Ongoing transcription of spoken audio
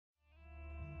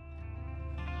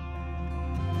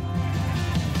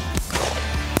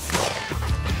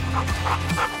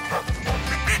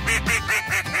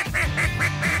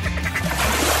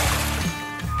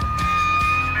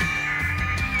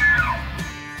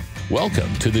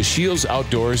Welcome to the SCHEELS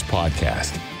Outdoors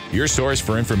Podcast, your source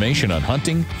for information on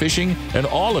hunting, fishing, and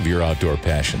all of your outdoor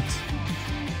passions.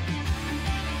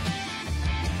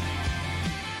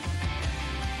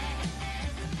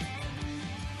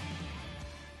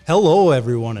 Hello,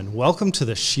 everyone, and welcome to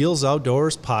the SCHEELS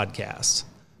Outdoors Podcast.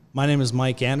 My name is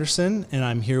Mike Anderson, and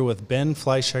I'm here with Ben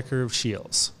Fleischacker of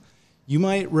SCHEELS. You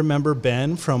might remember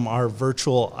Ben from our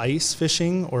virtual ice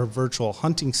fishing or virtual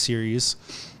hunting series,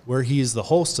 where he is the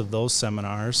host of those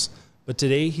seminars, but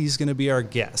today he's going to be our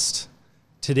guest.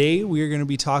 Today we are going to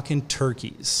be talking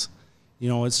turkeys. You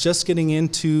know, it's just getting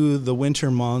into the winter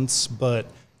months, but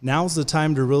now's the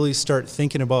time to really start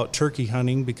thinking about turkey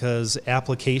hunting because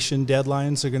application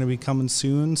deadlines are going to be coming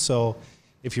soon. So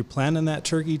if you're planning that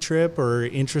turkey trip or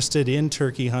interested in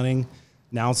turkey hunting,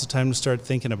 now's the time to start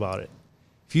thinking about it.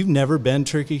 If you've never been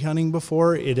turkey hunting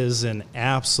before, it is an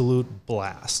absolute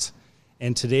blast.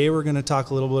 And today we're going to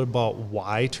talk a little bit about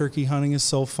why turkey hunting is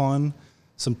so fun,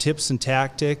 some tips and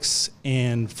tactics,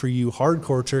 and for you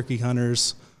hardcore turkey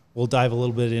hunters, we'll dive a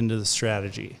little bit into the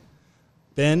strategy.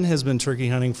 Ben has been turkey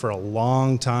hunting for a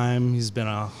long time. He's been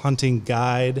a hunting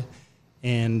guide,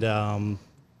 and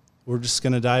we're just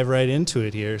going to dive right into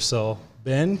it here. So,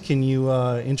 Ben, can you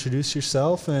introduce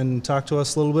yourself and talk to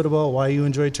us a little bit about why you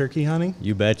enjoy turkey hunting?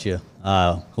 You betcha.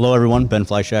 Hello, everyone. Ben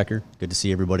Fleischacker. Good to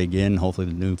see everybody again. Hopefully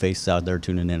the new faces out there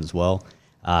tuning in as well.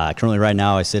 Currently right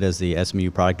now I sit as the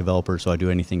SMU product developer, so I do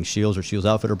anything SCHEELS or SCHEELS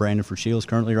Outfitter branded for SCHEELS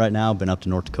currently right now. Been up to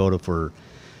North Dakota for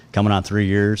coming on 3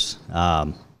 years.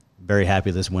 Very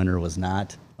happy this winter was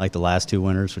not like the last two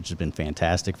winters, which has been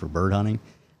fantastic for bird hunting.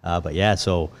 But yeah,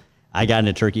 so I got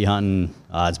into turkey hunting.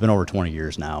 It's been over 20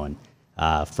 years now, and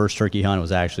first turkey hunt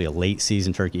was actually a late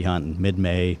season turkey hunt in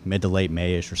mid to late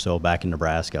May-ish or so back in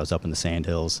Nebraska. I was up in the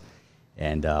Sandhills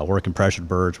and working pressured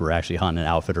birds. We're actually hunting an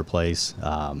outfitter place,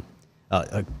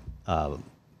 a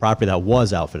property that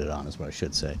was outfitted on is what I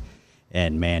should say.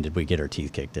 And man, did we get our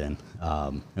teeth kicked in.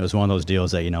 It was one of those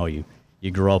deals that,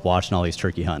 you grew up watching all these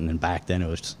turkey hunting, and back then it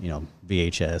was just,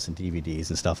 VHS and DVDs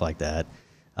and stuff like that.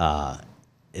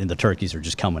 And the turkeys are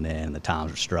just coming in, and the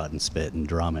toms are strutting, spitting,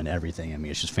 drumming, everything. I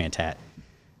mean, it's just fantastic.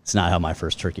 It's not how my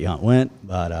first turkey hunt went,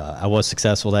 but I was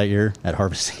successful that year at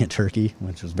harvesting a turkey,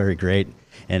 which was very great.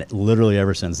 And literally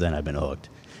ever since then, I've been hooked.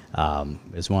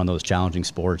 It's one of those challenging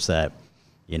sports that,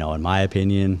 in my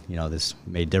opinion, this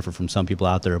may differ from some people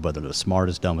out there, but they're the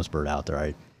smartest, dumbest bird out there.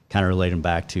 I kind of relate them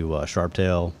back to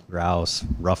sharptail grouse,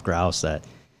 rough grouse that,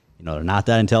 they're not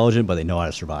that intelligent, but they know how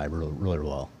to survive really, really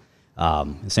well.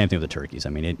 Same thing with the turkeys.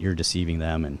 I mean, you're deceiving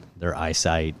them, and their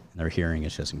eyesight and their hearing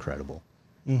is just incredible.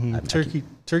 Mm-hmm.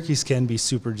 Turkeys can be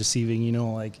super deceiving,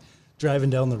 like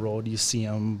driving down the road, you see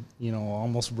them,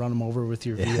 almost run them over with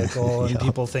your vehicle, and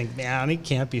people think, man, it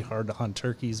can't be hard to hunt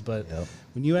turkeys, but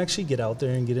when you actually get out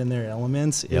there and get in their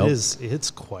elements,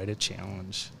 it's quite a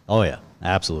challenge. Oh yeah,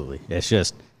 absolutely. It's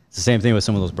the same thing with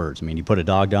some of those birds. I mean, you put a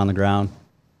dog down the ground,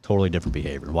 totally different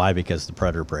behavior. Why? Because the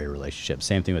predator-prey relationship.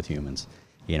 Same thing with humans.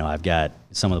 I've got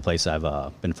some of the places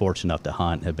I've been fortunate enough to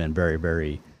hunt have been very,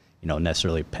 very,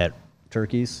 necessarily pet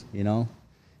turkeys,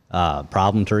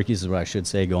 problem turkeys is what I should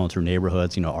say, going through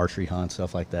neighborhoods, archery hunts,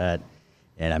 stuff like that.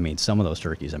 And I mean, some of those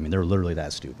turkeys, they're literally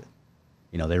that stupid.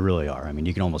 They really are. I mean,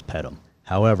 you can almost pet them.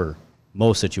 However,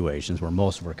 most situations where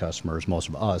most of our customers, most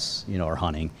of us, are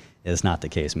hunting, is not the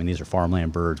case. I mean, these are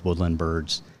farmland birds, woodland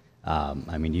birds.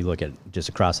 You look at just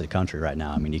across the country right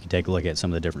now. You can take a look at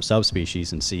some of the different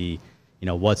subspecies and see,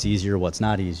 what's easier, what's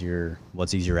not easier,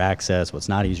 what's easier access, what's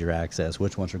not easier access,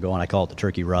 which ones are going. I call it the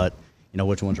turkey rut.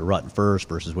 Which ones are rutting first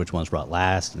versus which ones rut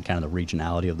last, and kind of the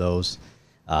regionality of those,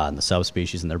 and the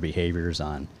subspecies and their behaviors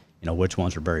on, which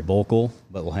ones are very vocal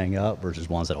but will hang up versus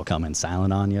ones that will come in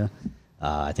silent on you.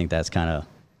 I think that's kind of,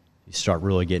 you start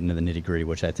really getting into the nitty gritty,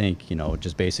 which I think,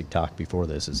 just basic talk before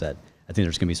this is that I think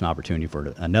there's going to be some opportunity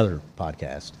for another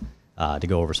podcast to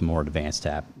go over some more advanced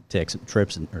tips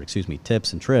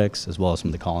and tricks, as well as some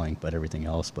of the calling, but everything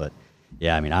else. But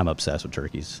yeah, I'm obsessed with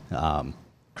turkeys.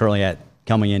 Currently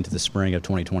coming into the spring of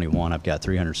 2021, I've got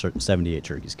 378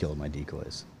 turkeys killed in my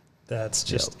decoys. That's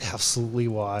just absolutely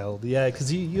wild. Yeah,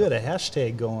 because you had a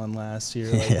hashtag going last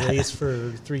year, race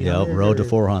for 300. Yep, road to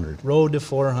 400. Road to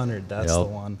 400, that's the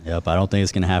one. Yep, I don't think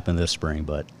it's going to happen this spring,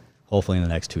 but hopefully in the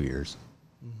next 2 years.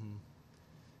 Mm-hmm.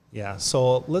 Yeah,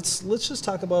 so let's just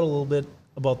talk about a little bit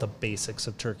about the basics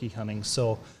of turkey hunting.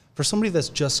 So for somebody that's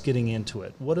just getting into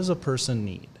it, what does a person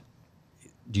need?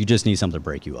 You just need something to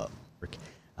break you up.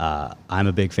 I'm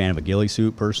a big fan of a ghillie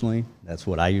suit personally. That's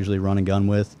what I usually run and gun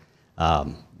with.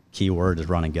 Key word is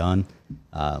run and gun.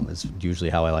 It's usually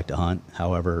how I like to hunt.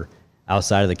 However,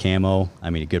 Outside of the camo, I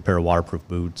mean, a good pair of waterproof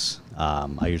boots.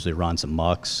 I usually run some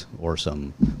mucks or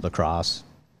some lacrosse.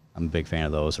 I'm a big fan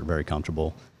of those. They're very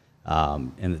comfortable.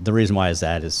 And the reason why is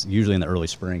that is usually in the early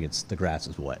spring, the grass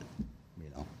is wet.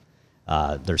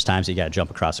 There's times you got to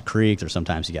jump across a creek. There's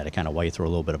sometimes you got to kind of wade through a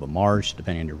little bit of a marsh,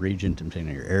 depending on your region, depending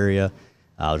on your area.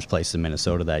 There's places in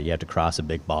Minnesota that you have to cross a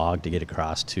big bog to get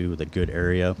across to the good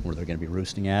area where they're going to be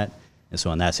roosting at. And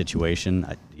so in that situation,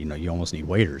 you almost need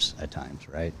waders at times,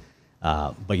 right?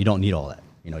 But you don't need all that.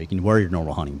 You can wear your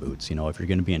normal hunting boots. If you're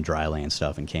going to be in dry land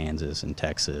stuff in Kansas and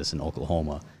Texas and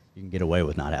Oklahoma, you can get away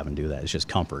with not having to do that. It's just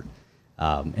comfort.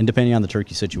 And depending on the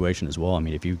turkey situation as well, I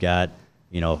mean, if you've got,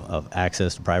 of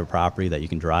access to private property that you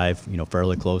can drive,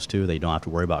 fairly close to, that you don't have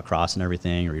to worry about crossing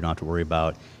everything, or you don't have to worry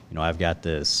about, I've got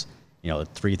this,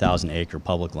 3,000 acre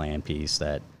public land piece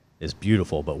that is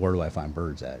beautiful, but where do I find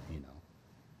birds at,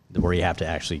 where you have to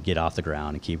actually get off the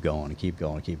ground and keep going and keep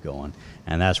going and keep going.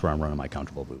 And that's where I'm running my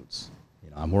comfortable boots.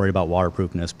 I'm worried about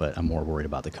waterproofness, but I'm more worried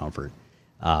about the comfort.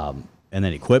 And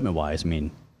then equipment-wise, I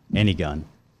mean, any gun,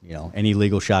 any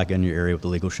legal shotgun in your area with the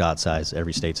legal shot size,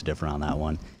 every state's different on that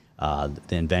one.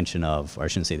 The invention of, or I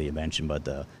shouldn't say the invention, but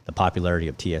the popularity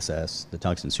of TSS, the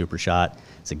tungsten super shot,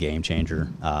 it's a game changer.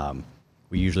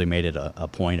 We usually made it a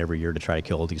point every year to try to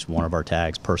kill at least one of our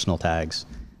tags, personal tags,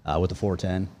 with the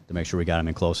 410 to make sure we got them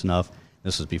in close enough.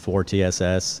 This was before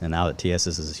TSS, and now that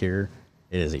TSS is here,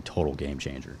 it is a total game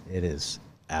changer. It is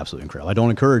absolutely incredible. I don't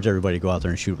encourage everybody to go out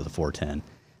there and shoot with a 410.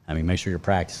 I mean, make sure you're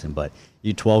practicing, but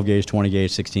you 12 gauge, 20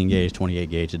 gauge, 16 gauge, 28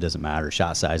 gauge, it doesn't matter.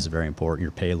 Shot size is very important.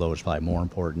 Your payload is probably more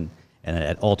important, and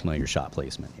then ultimately your shot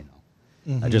placement,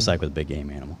 just like with a big game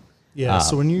animal. Yeah,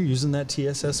 so when you're using that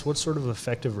TSS, what sort of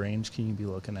effective range can you be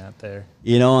looking at there?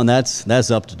 And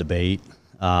that's up to debate.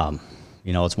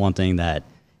 It's one thing that,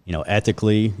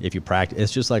 ethically, if you practice,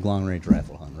 it's just like long-range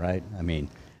rifle hunting, right? I mean,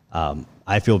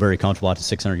 I feel very comfortable out to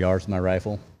 600 yards with my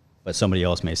rifle, but somebody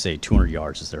else may say 200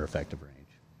 yards is their effective range.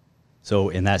 So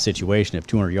in that situation, if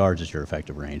 200 yards is your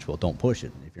effective range, well, don't push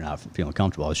it if you're not feeling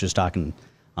comfortable. I was just talking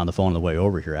on the phone on the way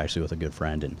over here, actually, with a good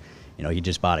friend, and he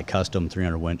just bought a custom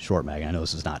 300 Win short mag. I know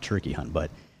this is not turkey hunt, and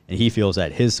he feels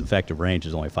that his effective range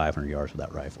is only 500 yards with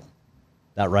that rifle.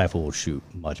 That rifle will shoot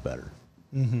much better,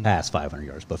 past 500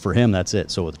 yards. But for him, that's it.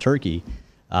 So with turkey,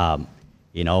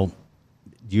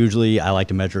 usually I like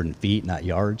to measure it in feet, not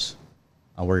yards,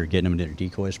 on where you're getting them into your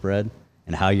decoy spread.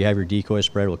 And how you have your decoy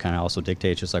spread will kind of also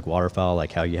dictate, just like waterfowl,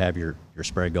 like how you have your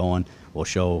spread going will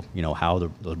show, how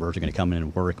those birds are going to come in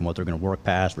and work and what they're going to work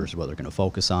past versus what they're going to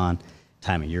focus on.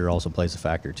 Time of year also plays a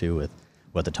factor, too, with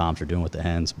what the toms are doing with the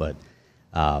hens. But,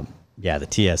 the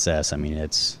TSS, I mean,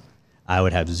 I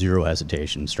would have zero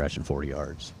hesitation stretching 40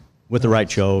 yards. With the right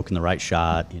choke and the right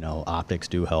shot, optics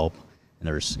do help. And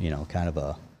there's, kind of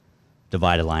a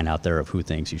divided line out there of who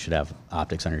thinks you should have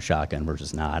optics on your shotgun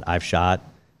versus not. I've shot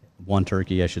one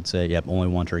turkey, I should say. Yep, only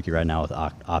one turkey right now with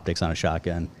optics on a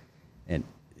shotgun, and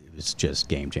it's just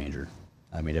game changer.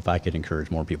 I mean, if I could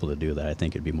encourage more people to do that, I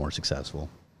think it'd be more successful.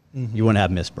 You wouldn't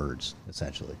have missed birds,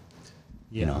 essentially.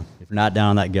 Yeah. If you're not down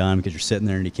on that gun because you're sitting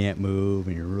there and you can't move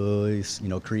and you're really,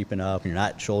 creeping up and you're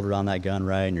not shouldered on that gun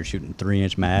right and you're shooting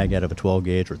 3-inch mag out of a 12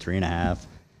 gauge or 3.5,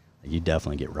 you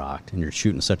definitely get rocked, and you're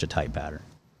shooting such a tight pattern.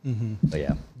 But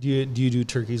yeah. Do you do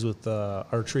turkeys with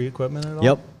archery equipment at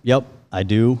all? Yep, I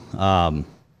do. When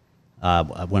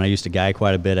I used to guide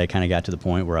quite a bit, I kind of got to the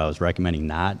point where I was recommending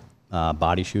not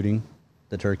body shooting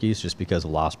the turkeys just because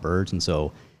of lost birds, and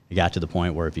so it got to the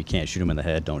point where if you can't shoot them in the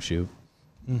head, don't shoot.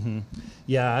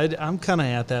 Yeah, I'm kind of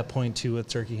at that point too with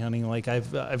turkey hunting. Like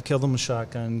I've killed them with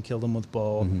shotgun, killed them with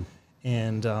bow,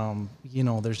 and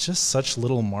there's just such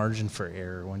little margin for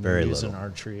error when you're using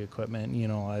archery equipment.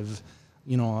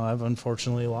 I've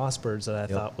unfortunately lost birds that I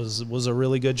thought was a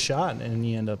really good shot, and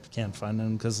you end up can't find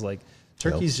them because like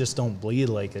turkeys just don't bleed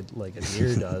like a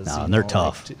deer does. No, and they're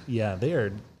tough.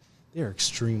 They're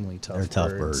extremely tough. They're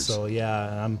tough birds. So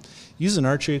yeah, I'm using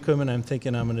archery equipment. I'm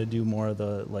thinking I'm going to do more of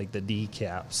the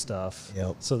decap stuff.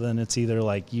 So then it's either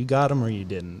like you got them or you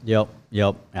didn't. Yep.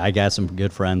 I got some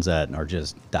good friends that are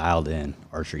just dialed in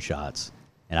archery shots,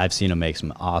 and I've seen them make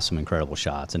some awesome, incredible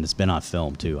shots, and it's been on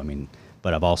film too. I mean,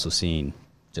 but I've also seen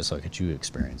just like what you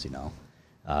experience,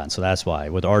 and so that's why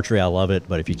with archery I love it.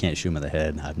 But if you can't shoot them in the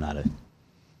head, I'm not a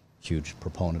huge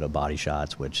proponent of body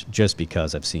shots, which just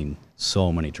because I've seen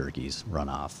so many turkeys run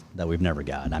off that we've never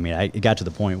gotten. I mean, it got to the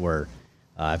point where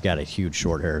I've got a huge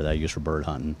short hair that I use for bird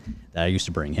hunting that I used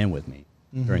to bring him with me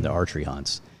during the archery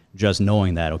hunts, just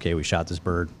knowing that, okay, we shot this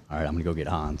bird. All right, I'm going to go get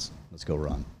Hans. Let's go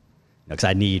run.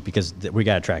 Because we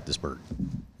got to track this bird.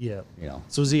 Yeah.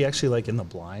 So is he actually like in the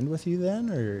blind with you then,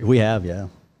 or? We have, yeah.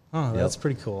 Oh, that's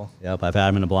pretty cool. Yep, I've had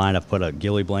him in the blind. I've put a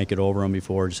ghillie blanket over him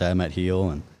before, just had him at heel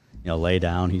and, lay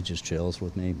down. He just chills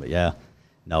with me. But yeah,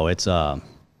 no, it's, I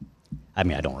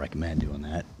don't recommend doing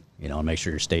that, and make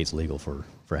sure your state's legal for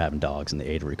having dogs and the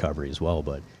aid of recovery as well.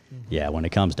 But yeah, when it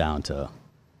comes down to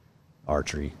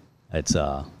archery, it's,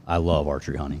 I love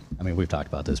archery hunting. We've talked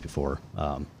about this before,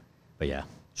 but yeah,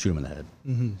 shoot him in the head.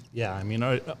 Mm-hmm.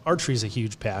 Yeah, archery is a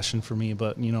huge passion for me,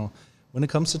 but, when it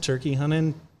comes to turkey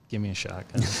hunting, give me a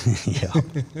shotgun.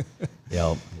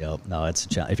 Yep. No, it's a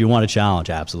challenge. If you want a challenge,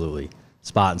 absolutely.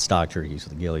 Spot and stock turkeys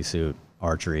with a ghillie suit,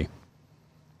 archery.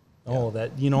 Oh,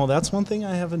 that's one thing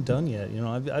I haven't done yet.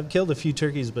 I've killed a few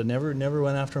turkeys, but never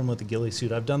went after them with the ghillie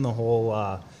suit. I've done the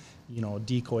whole,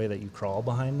 decoy that you crawl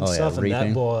behind and stuff, and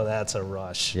that's a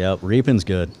rush. Yep, reaping's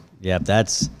good. Yep,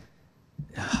 that's,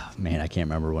 man, I can't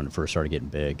remember when it first started getting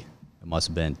big. It must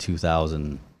have been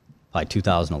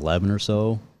 2011 or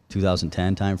so.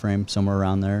 2010 timeframe, somewhere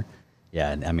around there.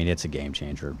 Yeah, it's a game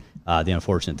changer. The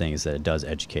unfortunate thing is that it does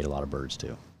educate a lot of birds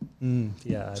too.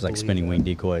 Yeah, it's like spinning wing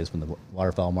decoys when the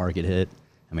waterfowl market hit.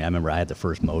 I remember I had the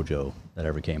first Mojo that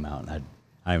ever came out, and I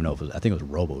don't even know if it was, I think it was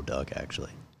Robo Duck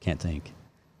actually. Can't think.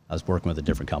 I was working with a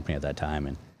different company at that time,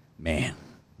 and man,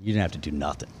 you didn't have to do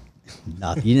nothing.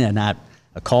 Nothing. You didn't have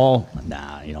a call.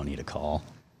 Nah, you don't need a call.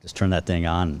 Just turn that thing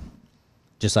on.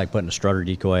 Just like putting a strutter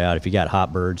decoy out. If you got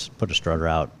hot birds, put a strutter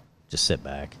out. Just sit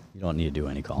back. You don't need to do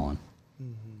any calling.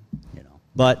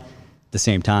 But at the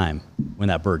same time, when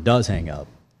that bird does hang up,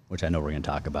 which I know we're going to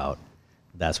talk about,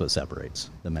 that's what separates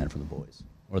the men from the boys,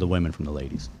 or the women from the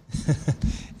ladies.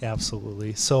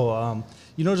 Absolutely. So,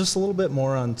 just a little bit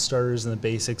more on starters and the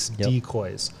basics.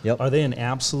 Decoys. Yep. Are they an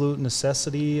absolute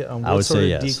necessity? I would what sort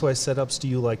say of yes. decoy setups do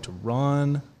you like to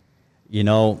run?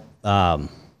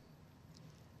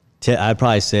 I'd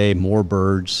probably say more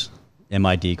birds in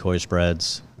my decoy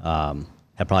spreads have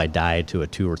probably died to a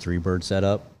 2 or 3 bird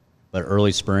setup. But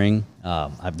early spring,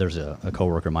 there's a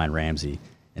coworker of mine, Ramsey,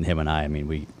 and him and I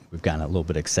we've gotten a little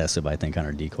bit excessive, I think, on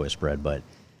our decoy spread. But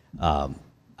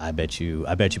I bet you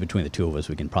between the two of us,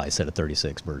 we can probably set a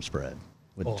 36 bird spread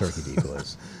with the turkey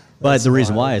decoys. But the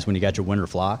reason why is when you got your winter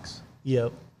flocks.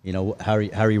 Yep. How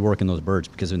are you working those birds?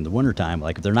 Because in the wintertime,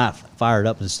 like if they're not fired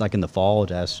up, it's like in the fall,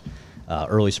 just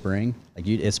early spring,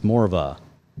 it's more of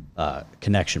a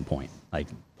connection point. Like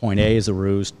point A is a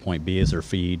roost, point B is their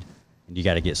feed. You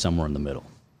got to get somewhere in the middle.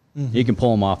 Mm-hmm. You can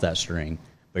pull them off that string,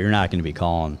 but you're not going to be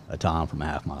calling a tom from a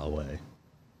half mile away.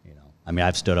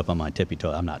 I've stood up on my tippy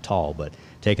toe. I'm not tall, but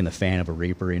taking the fan of a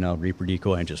reaper, reaper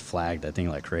decoy, and just flag that thing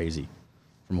like crazy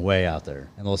from way out there,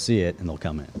 and they'll see it and they'll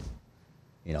come in.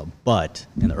 But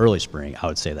in the early spring, I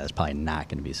would say that's probably not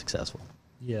going to be successful.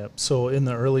 Yeah. So in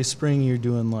the early spring, you're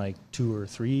doing like 2 or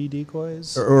 3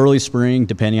 decoys. Early spring,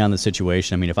 depending on the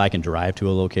situation. If I can drive to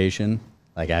a location.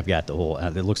 Like I've got the whole,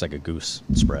 it looks like a goose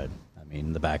spread,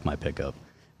 in the back of my pickup,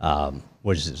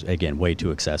 which is, again, way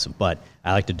too excessive. But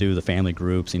I like to do the family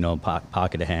groups,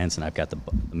 pocket of hens, and I've got the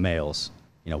males,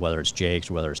 whether it's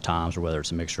jakes or whether it's toms or whether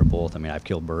it's a mixture of both. I've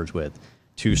killed birds with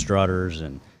 2 strutters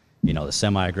and, the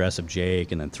semi-aggressive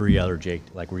jake and then 3 other jake,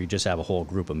 like where you just have a whole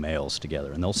group of males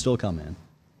together, and they'll still come in.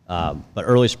 But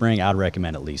early spring, I'd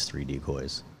recommend at least 3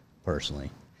 decoys,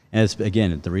 personally. And it's,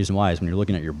 again, the reason why is when you're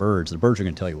looking at your birds, the birds are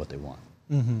going to tell you what they want.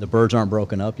 Mm-hmm. The birds aren't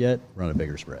broken up yet, run a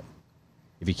bigger spread.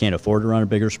 If you can't afford to run a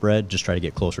bigger spread, just try to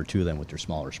get closer to them with your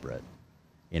smaller spread.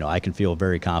 I can feel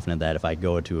very confident that if I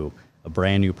go to a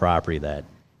brand new property that,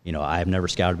 I've never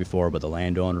scouted before, but the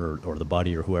landowner or the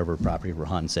buddy or whoever property we're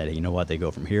hunting said, hey, you know what, they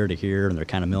go from here to here and they're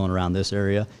kind of milling around this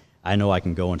area. I know I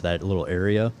can go into that little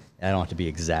area and I don't have to be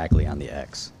exactly on the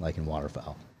X like in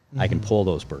waterfowl. Mm-hmm. I can pull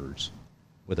those birds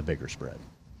with a bigger spread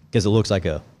because it looks like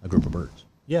a group of birds.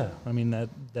 Yeah,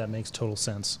 that makes total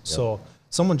sense. Yep. So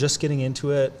someone just getting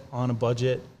into it on a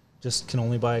budget just can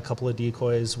only buy a couple of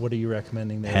decoys. What are you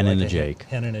recommending there? Hen and a jake.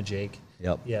 Hen and a jake.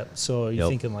 Yep. Yep. So are you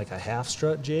thinking like a half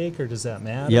strut jake, or does that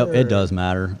matter? Yep, it does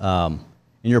matter. And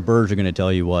your birds are going to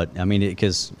tell you what,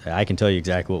 because I can tell you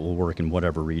exactly what will work in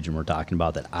whatever region we're talking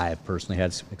about that I have personally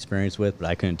had experience with, but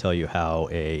I couldn't tell you how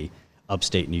a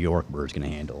upstate New York bird's going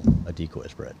to handle a decoy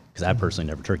spread because I personally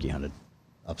never turkey hunted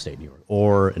upstate New York,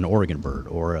 or an Oregon bird,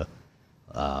 or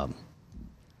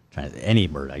any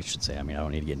bird, I should say. I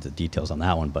don't need to get into the details on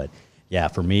that one, but yeah,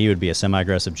 for me, it would be a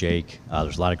semi-aggressive jake.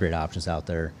 There's a lot of great options out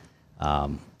there.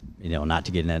 Not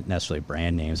to get necessarily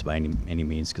brand names by any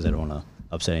means, because I don't want to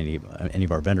upset any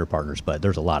of our vendor partners, but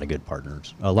there's a lot of good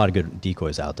partners, a lot of good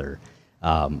decoys out there.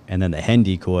 And then the hen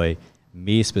decoy,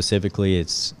 me specifically,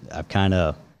 I'd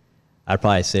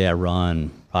probably say I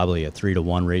run probably a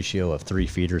 3-to-1 ratio of 3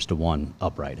 feeders to 1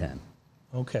 upright hen.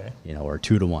 Okay. Or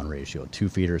 2-to-1 ratio, 2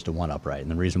 feeders to 1 upright.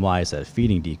 And the reason why is that a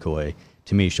feeding decoy,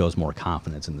 to me, shows more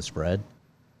confidence in the spread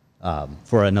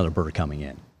for another bird coming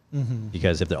in.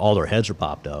 Because if all their heads are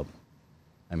popped up,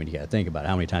 I mean, you got to think about it.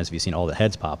 How many times have you seen all the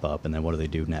heads pop up, and then what do they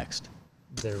do next?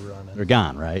 They're running. They're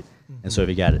gone, right? And so if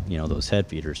you got, those head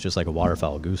feeders, just like a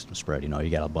waterfowl goose spread, you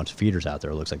got a bunch of feeders out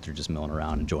there. It looks like they're just milling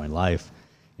around, enjoying life,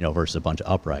 versus a bunch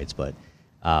of uprights. But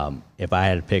if I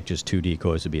had to pick just 2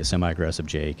 decoys, it would be a semi-aggressive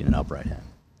Jake and an upright hen.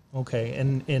 Okay.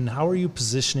 And how are you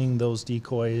positioning those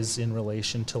decoys in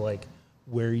relation to, like,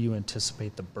 where you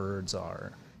anticipate the birds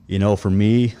are? For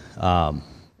me, a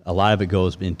lot of it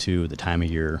goes into the time of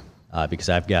year because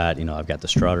I've got the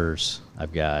strutters,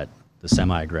 I've got the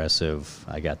semi-aggressive,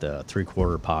 I got the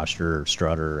 3/4 posture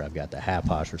strutter, I've got the half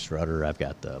posture strutter, I've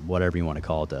got the whatever you want to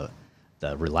call it,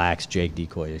 the relaxed Jake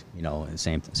decoy,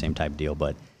 same type of deal.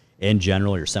 But in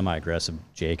general, your semi-aggressive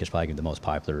Jake is probably the most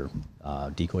popular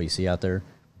decoy you see out there,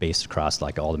 based across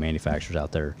like all the manufacturers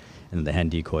out there. And then the hen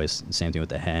decoys, the same thing with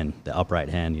the hen, the upright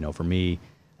hen. For me,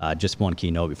 just one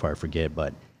key note before I forget,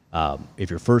 but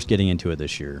if you're first getting into it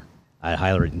this year, I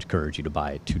highly encourage you to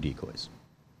buy 2 decoys.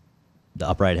 The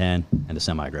upright hen and the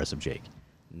semi-aggressive Jake.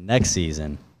 Next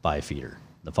season, buy a feeder.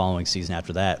 The following season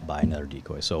after that, buy another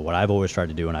decoy. So what I've always tried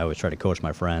to do, and I always try to coach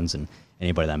my friends and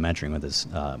anybody that I'm mentoring with is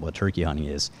what turkey hunting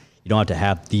is, you don't have to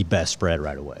have the best spread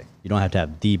right away. You don't have to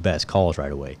have the best calls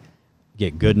right away.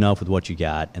 Get good enough with what you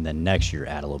got, and then next year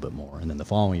add a little bit more, and then the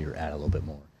following year add a little bit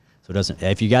more. So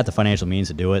if you got the financial means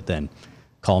to do it, then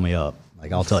call me up.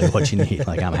 Like, I'll tell you what you need.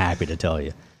 Like, I'm happy to tell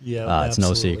you. Yeah, it's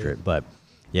no secret. But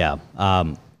yeah,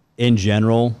 in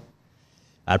general,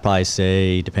 I'd probably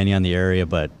say, depending on the area,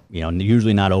 but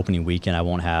usually not opening weekend, I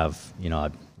won't have, it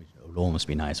would almost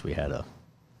be nice if we had we're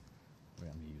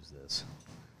going to use this.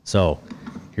 So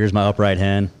here's my upright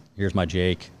hen, here's my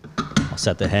Jake. I'll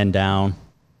set the hen down,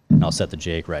 and I'll set the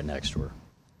Jake right next to her.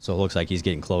 So it looks like he's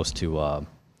getting close to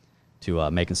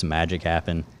making some magic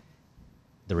happen.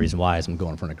 The reason why is I'm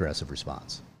going for an aggressive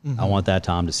response. I want that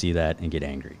Tom to see that and get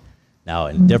angry. Now,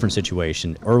 in a different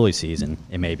situation, early season,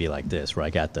 it may be like this, where I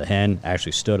got the hen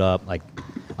actually stood up, like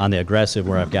on the aggressive,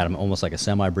 where I've got him almost like a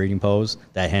semi-breeding pose.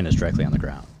 That hen is directly on the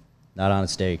ground, not on a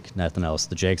stake, nothing else.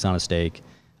 The Jake's on a stake.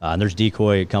 And there's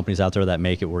decoy companies out there that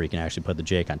make it where you can actually put the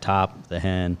Jake on top of the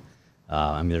hen.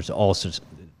 There's all sorts.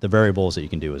 The variables that you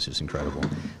can do is just incredible.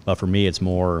 But for me, it's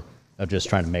more of just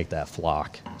trying to make that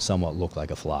flock somewhat look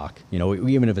like a flock.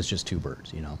 Even if it's just 2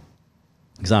 birds.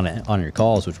 Because on your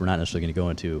calls, which we're not necessarily going to go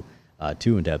into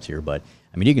too in depth here, but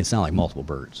you can sound like multiple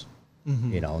birds.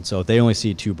 And so if they only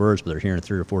see 2 birds, but they're hearing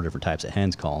 3 or 4 different types of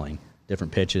hens calling,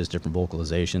 different pitches, different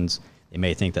vocalizations, they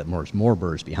may think that there's more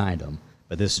birds behind them,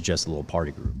 but this is just a little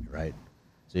party group, right?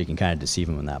 So you can kind of deceive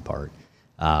them in that part.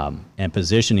 And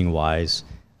positioning wise,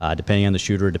 depending on the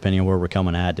shooter, depending on where we're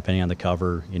coming at, depending on the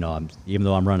cover, even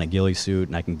though I'm running a ghillie suit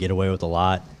and I can get away with a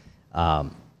lot,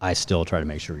 I still try to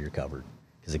make sure you're covered.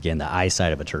 Because again, the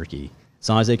eyesight of a turkey, as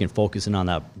long as they can focus in on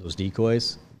those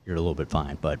decoys, you're a little bit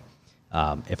fine. But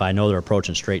if I know they're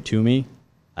approaching straight to me,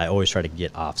 I always try to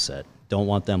get offset. Don't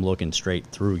want them looking straight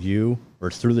through you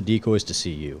or through the decoys to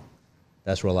see you.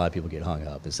 That's where a lot of people get hung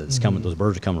up. Is that it's coming? Those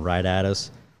birds are coming right at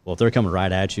us. Well, if they're coming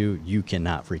right at you, you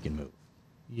cannot freaking move.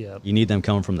 Yeah. You need them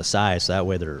coming from the side, so that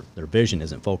way their vision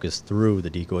isn't focused through the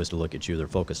decoys to look at you. They're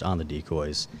focused on the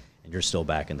decoys, and you're still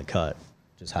back in the cut,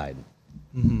 just hiding.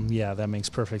 Yeah, that makes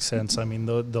perfect sense.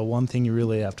 The one thing you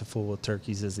really have to fool with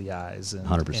turkeys is the eyes.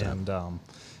 100%. And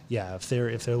yeah, if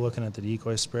they're looking at the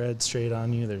decoy spread straight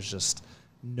on you, there's just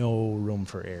no room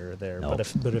for error there. Nope.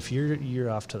 But if you're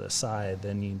off to the side,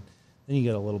 then you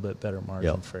get a little bit better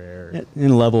margin for error.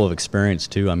 And level of experience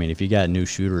too. If you got new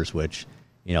shooters, which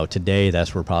today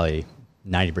that's where probably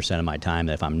 90% of my time,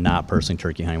 that if I'm not personally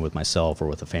turkey hunting with myself or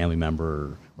with a family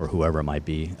member or whoever it might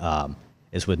be,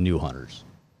 is with new hunters.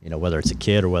 Whether it's a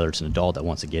kid or whether it's an adult that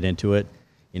wants to get into it,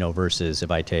 versus if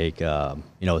I take,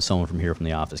 someone from here from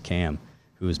the office, Cam,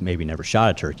 who's maybe never shot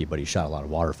a turkey, but he shot a lot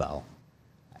of waterfowl.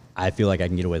 I feel like I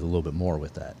can get away with a little bit more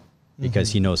with that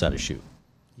because he knows how to shoot.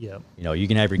 Yeah. You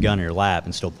can have your gun in your lap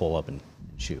and still pull up and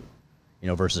shoot.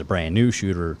 Versus a brand new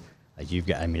shooter, like you've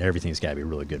got, everything's got to be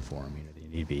really good for them. They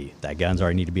need to be, that guns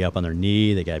already need to be up on their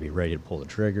knee. They got to be ready to pull the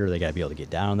trigger. They got to be able to get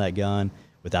down on that gun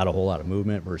without a whole lot of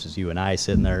movement. Versus you and I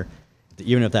sitting there,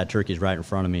 even if that turkey is right in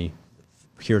front of me,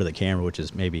 here to the camera, which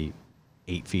is maybe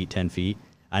 8 feet, 10 feet,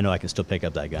 I know I can still pick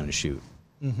up that gun and shoot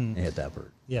and hit that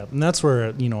bird. Yeah, and that's where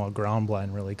a ground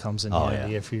blind really comes in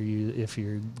handy. Yeah. If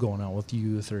you're going out with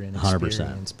youth or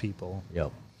inexperienced 100%. people.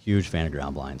 Yep, huge fan of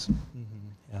ground blinds.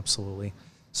 Absolutely.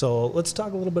 So let's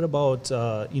talk a little bit about,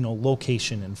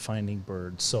 location and finding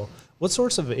birds. So what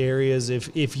sorts of areas,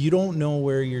 if you don't know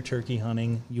where you're turkey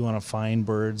hunting, you want to find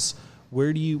birds,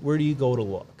 where do you go to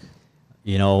look?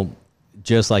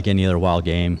 Just like any other wild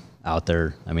game out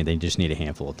there, they just need a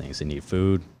handful of things. They need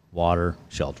food, water,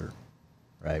 shelter,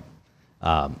 right?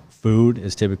 Food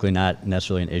is typically not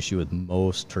necessarily an issue with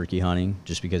most turkey hunting,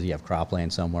 just because you have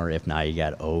cropland somewhere. If not, you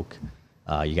got oak.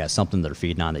 You got something they're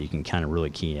feeding on that you can kind of really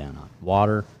key in on.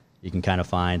 Water, you can kind of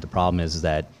find. The problem is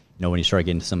that, when you start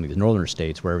getting to some of these northern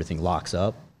states where everything locks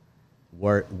up,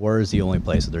 where is the only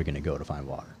place that they're going to go to find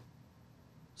water?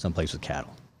 Someplace with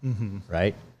cattle,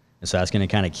 right? And so that's going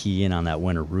to kind of key in on that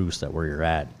winter roost that where you're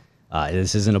at.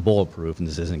 This isn't a bulletproof, and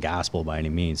this isn't gospel by any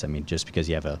means. Just because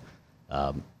you have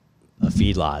a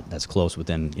feedlot that's close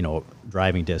within,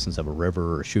 driving distance of a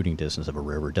river or shooting distance of a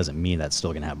river doesn't mean that's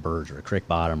still going to have birds or a creek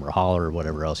bottom or a holler or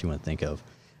whatever else you want to think of.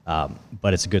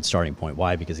 But it's a good starting point.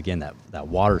 Why? Because, again, that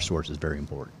water source is very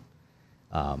important.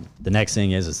 The next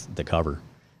thing is the cover.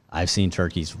 I've seen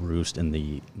turkeys roost in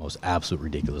the most absolute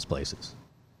ridiculous places.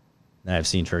 And I've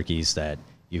seen turkeys that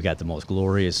you've got the most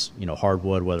glorious,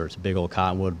 hardwood, whether it's a big old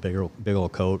cottonwood, big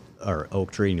old coat or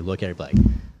oak tree, and you look at it like,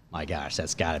 my gosh,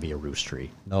 that's got to be a roost tree.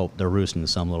 Nope, they're roosting in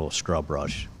some little scrub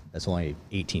brush that's only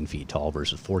 18 feet tall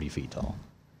versus 40 feet tall.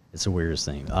 It's the weirdest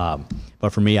thing. But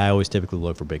for me, I always typically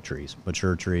look for big trees,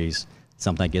 mature trees,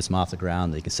 something that gets them off the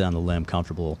ground, they can sit on the limb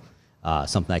comfortable,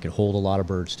 something that can hold a lot of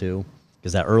birds too.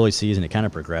 Because that early season, it kind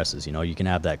of progresses. You can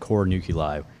have that core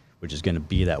nuclei, which is going to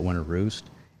be that winter roost,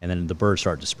 and then the birds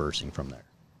start dispersing from there.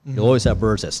 You'll always have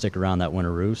birds that stick around that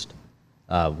winter roost,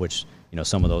 which,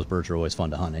 some of those birds are always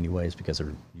fun to hunt anyways because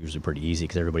they're usually pretty easy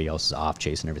because everybody else is off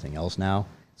chasing everything else now.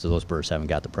 So those birds haven't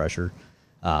got the pressure.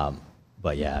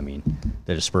 But yeah,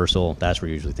 the dispersal, that's where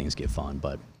usually things get fun.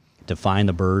 But to find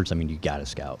the birds, you got to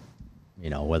scout.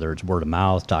 Whether it's word of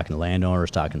mouth, talking to landowners,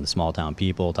 talking to small town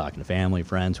people, talking to family,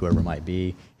 friends, whoever it might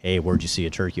be. Hey, where'd you see a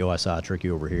turkey? Oh, I saw a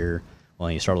turkey over here. Well,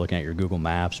 you start looking at your Google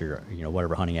Maps or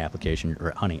whatever hunting application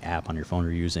or hunting app on your phone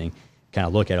you're using. Kind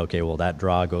of look at, okay, well, that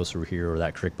draw goes through here or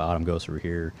that creek bottom goes through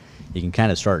here. You can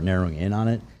kind of start narrowing in on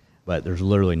it, but there's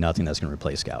literally nothing that's going to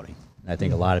replace scouting. And I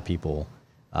think a lot of people,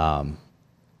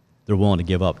 they're willing to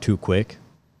give up too quick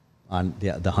on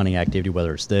the hunting activity,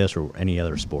 whether it's this or any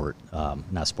other sport,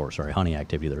 hunting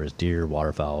activity. There is deer,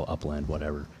 waterfowl, upland,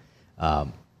 whatever.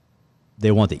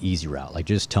 They want the easy route. Like,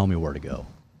 just tell me where to go.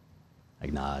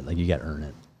 Like, nah, like you got to earn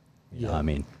it. You know,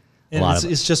 and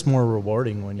it's just more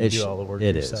rewarding when you do all the work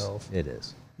yourself. It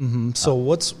is. Mm-hmm. So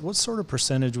what sort of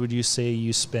percentage would you say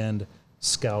you spend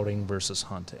scouting versus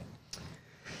hunting?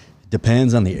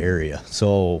 Depends on the area.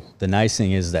 So the nice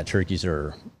thing is that turkeys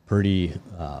are pretty,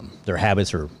 their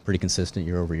habits are pretty consistent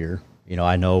year over year.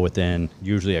 I know within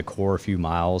usually a core few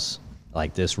miles,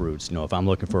 like this roost, if I'm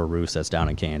looking for a roost that's down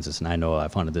in Kansas and I know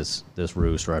I've hunted this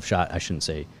roost, or I shouldn't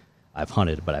say I've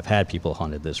hunted, but I've had people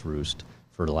hunted this roost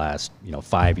for the last,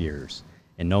 5 years.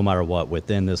 And no matter what,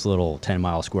 within this little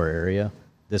 10-mile square area,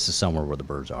 this is somewhere where the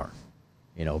birds are,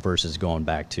 versus going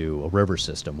back to a river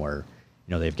system where,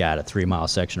 they've got a 3-mile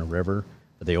section of river,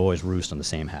 but they always roost on the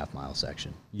same half-mile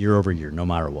section year over year, no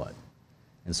matter what.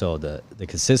 And so the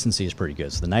consistency is pretty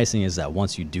good. So the nice thing is that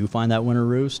once you do find that winter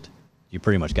roost, you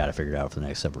pretty much got to figure it out for the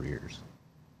next several years.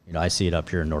 I see it up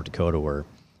here in North Dakota where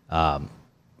the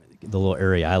little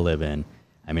area I live in,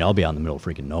 I'll be out in the middle of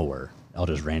freaking nowhere. I'll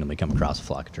just randomly come across a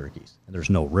flock of turkeys. And there's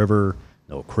no river,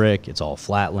 no creek. It's all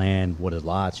flat land, wooded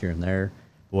lots here and there.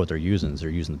 But what they're using is they're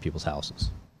using the people's houses.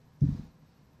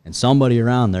 And somebody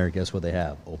around there, guess what they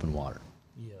have? Open water.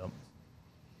 Yep.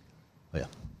 Oh, yeah.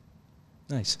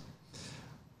 Nice.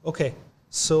 Okay,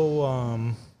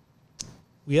 so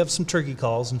we have some turkey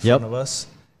calls in front of us.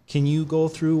 Can you go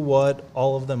through what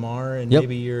all of them are and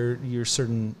maybe your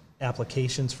certain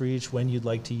applications for each, when you'd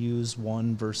like to use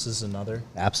one versus another?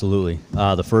 Absolutely.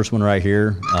 The first one right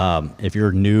here, if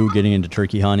you're new getting into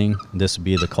turkey hunting, this would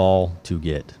be the call to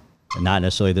get. And not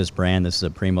necessarily this brand. This is a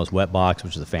Primos Wet Box,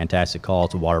 which is a fantastic call.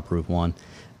 It's a waterproof one.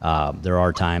 There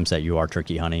are times that you are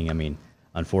turkey hunting.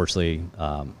 Unfortunately,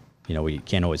 we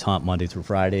can't always hunt Monday through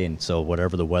Friday, and so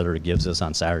whatever the weather gives us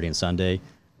on Saturday and Sunday,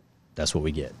 that's what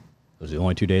we get. Those are the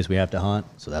only 2 days we have to hunt,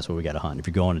 so that's what we got to hunt. If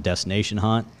you go on a destination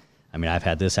hunt, I've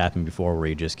had this happen before where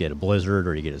you just get a blizzard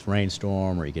or you get a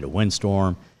rainstorm or you get a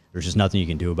windstorm. There's just nothing you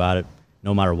can do about it.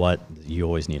 No matter what, you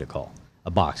always need a call,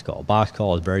 a box call. A box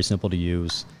call is very simple to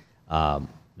use.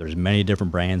 There's many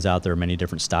different brands out there, many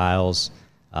different styles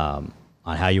on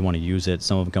how you want to use it.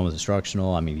 Some of them come with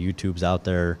instructional. YouTube's out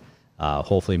there.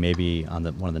 Hopefully maybe on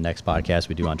one of the next podcasts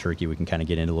we do on turkey, we can kind of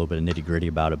get into a little bit of nitty gritty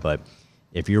about it. But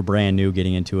if you're brand new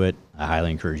getting into it, I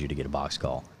highly encourage you to get a box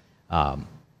call.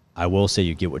 I will say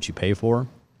you get what you pay for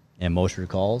in most of your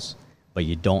calls, but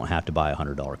you don't have to buy a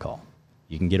 $100 call.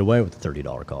 You can get away with a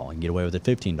 $30 call. You can get away with a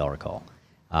 $15 call.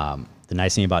 The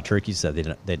nice thing about turkeys is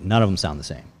that none of them sound the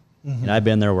same. Mm-hmm. And I've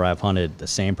been there where I've hunted the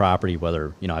same property,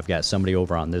 whether, I've got somebody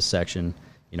over on this section,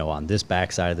 on this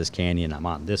back side of this canyon, I'm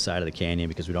on this side of the canyon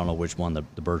because we don't know which one the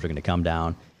birds are going to come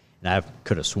down. And I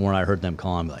could have sworn I heard them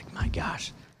calling, like, my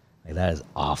gosh, like, that is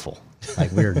awful.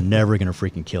 Like, we're never going to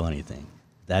freaking kill anything.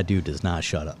 That dude does not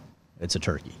shut up. It's a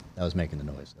turkey that was making the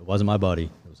noise. It wasn't my buddy.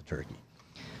 It was a turkey.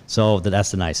 So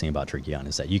that's the nice thing about turkey hunting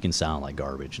is that you can sound like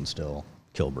garbage and still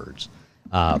kill birds.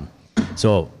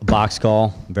 So a box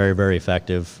call, very, very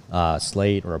effective.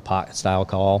 Slate or a pot style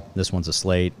call. This one's a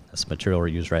slate. That's the material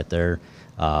we use right there.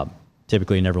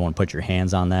 Typically, you never want to put your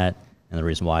hands on that. And the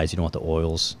reason why is you don't want the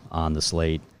oils on the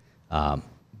slate.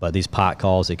 But these pot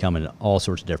calls, they come in all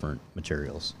sorts of different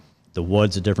materials. The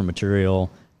wood's a different material.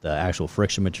 The actual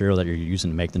friction material that you're using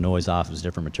to make the noise off is a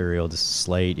different material. This is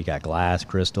slate. You got glass,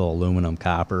 crystal, aluminum,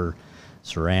 copper,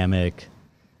 ceramic.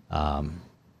 I'm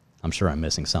sure I'm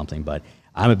missing something, but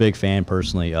I'm a big fan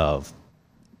personally of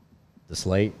the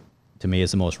slate. To me,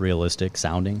 it's the most realistic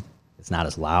sounding. It's not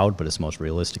as loud, but it's the most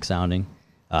realistic sounding.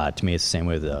 To me, it's the same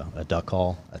way with a duck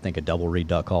call. I think a double reed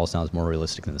duck call sounds more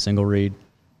realistic than a single reed.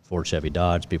 Ford, Chevy,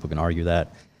 Dodge, people can argue that.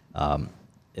 And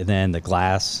then the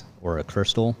glass or a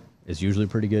crystal is usually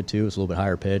pretty good too. It's a little bit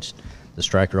higher pitched. The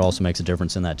striker also makes a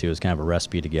difference in that too. It's kind of a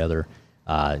recipe together.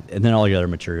 And then all the other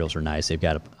materials are nice. They've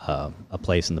got a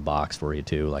place in the box for you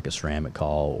too, like a ceramic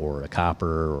call or a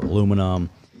copper or aluminum.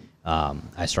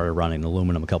 I started running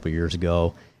aluminum a couple of years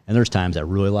ago, and there's times I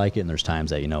really like it, and there's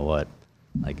times that,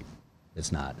 like,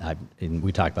 it's not. And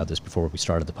we talked about this before we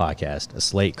started the podcast. A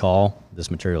slate call, this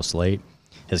material slate,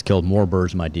 has killed more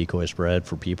birds in my decoy spread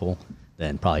for people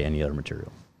than probably any other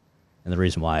material. And the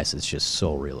reason why is it's just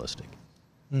so realistic.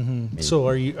 Mm-hmm. So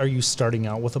are you starting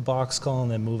out with a box call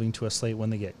and then moving to a slate when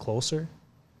they get closer?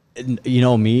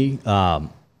 Me, and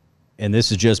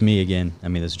this is just me again.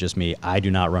 This is just me. I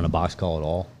do not run a box call at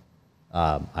all.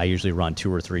 I usually run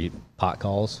 2 or 3 pot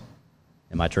calls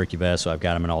in my turkey vest, so I've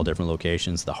got them in all different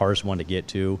locations. The hardest one to get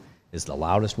to is the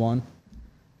loudest one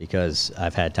because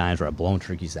I've had times where I've blown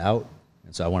turkeys out,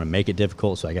 and so I want to make it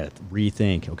difficult, so I got to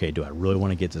rethink, okay, do I really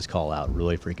want to get this call out,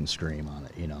 really freaking scream on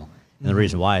it, And the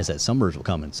reason why is that some birds will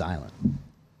come in silent.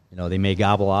 They may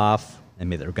gobble off, and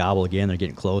maybe they'll gobble again, they're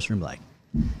getting closer, and be like,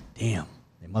 damn,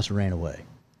 they must have ran away.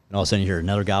 And all of a sudden you hear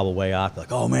another gobble way off,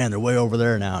 like, oh man, they're way over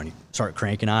there now, and you start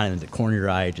cranking on it, and in the corner of your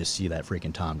eye, you just see that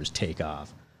freaking tom just take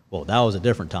off. Well, that was a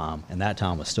different tom, and that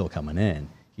tom was still coming in.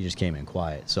 He just came in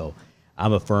quiet. So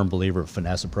I'm a firm believer of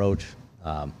finesse approach.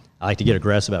 I like to get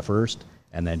aggressive at first,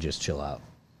 and then just chill out.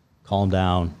 Calm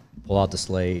down, pull out the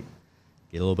slate,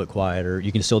 get a little bit quieter.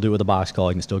 You can still do it with a box call.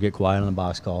 You can still get quiet on the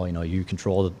box call. You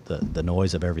control the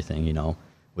noise of everything,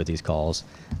 with these calls.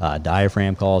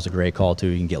 Diaphragm call is a great call, too.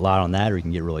 You can get loud on that, or you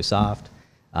can get really soft.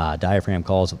 Diaphragm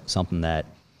call is something that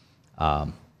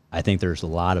I think there's a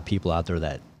lot of people out there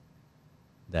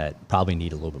that probably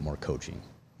need a little bit more coaching.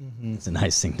 Mm-hmm. It's a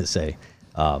nice thing to say.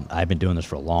 I've been doing this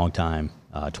for a long time,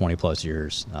 20-plus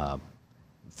years. A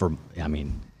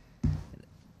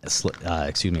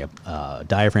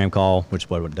diaphragm call, which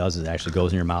what it does is it actually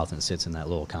goes in your mouth and sits in that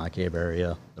little concave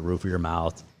area, the roof of your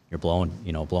mouth. You're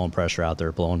blowing pressure out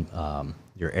there, blowing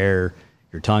your air,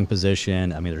 your tongue position.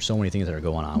 There's so many things that are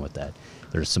going on with that.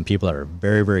 There's some people that are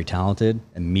very, very talented,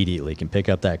 immediately can pick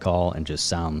up that call and just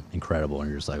sound incredible. And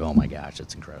you're just like, oh my gosh,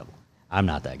 it's incredible. I'm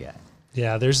not that guy.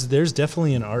 Yeah, there's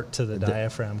definitely an art to the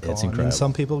diaphragm call. It's incredible.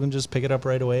 Some people can just pick it up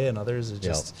right away, and others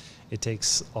it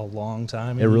takes a long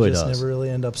time. And it really you just does. Never really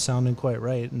end up sounding quite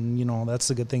right. And that's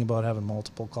the good thing about having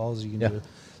multiple calls. You can do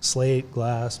slate,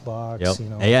 glass, box.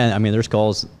 Yep. Yeah, there's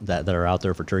calls that are out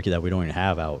there for turkey that we don't even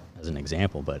have out as an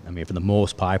example. But for the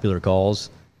most popular calls,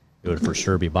 it would for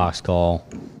sure be box call,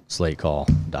 slate call,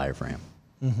 diaphragm.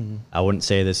 Mm-hmm. I wouldn't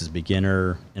say this is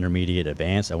beginner, intermediate,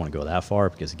 advanced. I wouldn't go that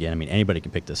far because, again, anybody can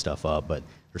pick this stuff up, but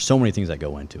there's so many things that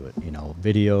go into it.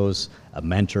 Videos, a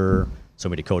mentor,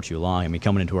 somebody to coach you along.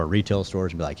 Coming into our retail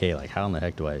stores and be like, hey, how in the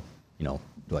heck do I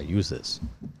use this?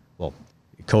 Well,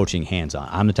 coaching hands-on.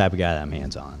 I'm the type of guy that I'm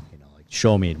hands-on.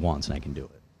 Show me it once and I can do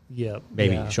it. Yep.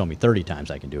 Maybe show me 30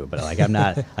 times I can do it, but I'm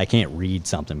not. I can't read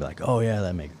something and be like, oh yeah,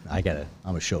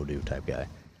 I'm a show do type guy.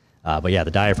 But yeah,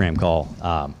 the diaphragm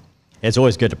call. It's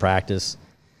always good to practice.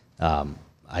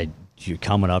 You're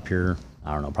coming up here,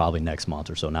 I don't know, probably next month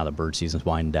or so. Now the bird season's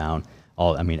winding down.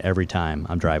 Every time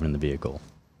I'm driving in the vehicle,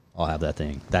 I'll have that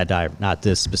thing. Not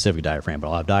this specific diaphragm, but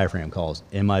I'll have diaphragm calls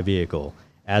in my vehicle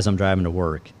as I'm driving to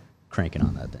work, cranking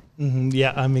on that thing. Mm-hmm.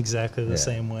 Yeah, I'm exactly the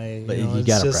same way. But you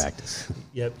got to practice.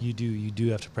 Yep, you do. You do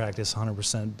have to practice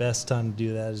 100%. Best time to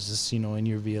do that is just, in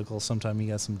your vehicle. Sometime you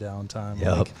got some downtime.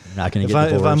 Yep. Like, You're not going to get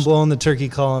divorced. If I'm blowing the turkey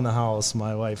call in the house,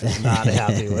 my wife is not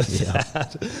happy with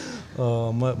that.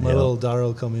 My little daughter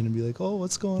will come in and be like, "Oh,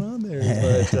 what's going on there?"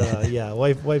 But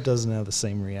wife doesn't have the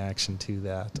same reaction to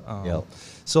that.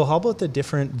 So how about the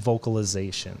different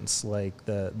vocalizations, like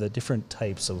the different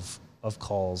types of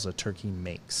calls a turkey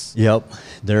makes? Yep.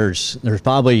 There's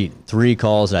probably 3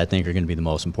 calls that I think are going to be the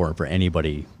most important for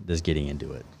anybody that's getting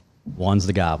into it. One's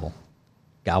the gobble.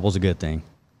 Gobble's a good thing.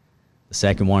 The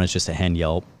second one is just a hen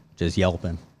yelp, just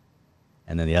yelping.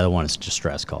 And then the other one is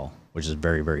distress call, which is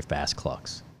very, very fast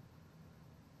clucks.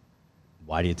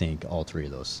 Why do you think all 3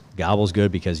 of those? Gobble's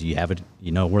good because you have it,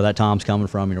 you know where that tom's coming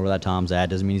from, you know where that tom's at.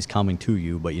 Doesn't mean he's coming to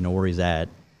you, but you know where he's at.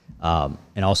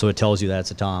 And also it tells you that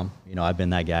it's a tom. I've been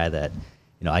that guy that,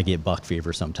 I get buck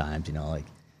fever sometimes, that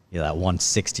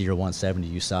 160 or 170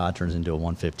 you saw turns into a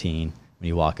 115 when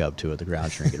you walk up to it, the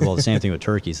ground shrinking. Well, the same thing with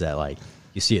turkeys, that like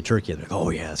you see a turkey and they're like, oh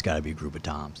yeah, it's got to be a group of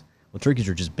toms. Well, turkeys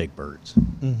are just big birds.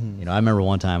 Mm-hmm. I remember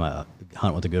one time I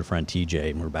hunt with a good friend TJ,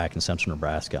 and we were back in central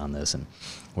Nebraska on this, and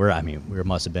we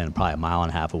must have been probably a mile and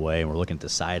a half away, and we're looking at the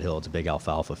side hill. It's a big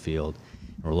alfalfa field,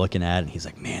 and we're looking at it, and he's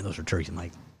like, man, those are turkeys. I'm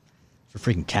like, those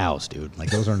are freaking cows, dude. Like,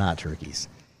 those are not turkeys.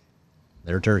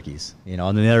 They're turkeys. And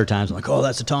then the other times I'm like, oh,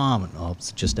 that's a tom. And, oh,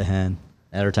 it's just a hen.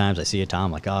 The other times I see a tom,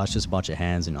 I'm like, oh, it's just a bunch of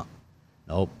hens. And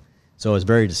nope. So it's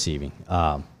very deceiving.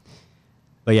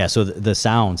 But yeah, so the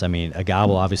sounds, a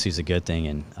gobble obviously is a good thing.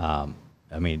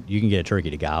 And you can get a turkey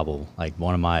to gobble. Like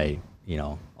one of my,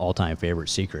 all-time favorite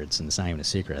secrets, and it's not even a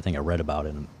secret, I think I read about it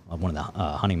in one of the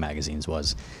hunting magazines,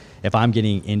 was if I'm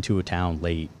getting into a town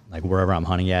late, like wherever I'm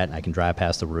hunting at, and I can drive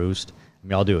past the roost,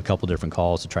 I'll do a couple different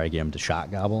calls to try to get them to shot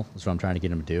gobble. That's what I'm trying to get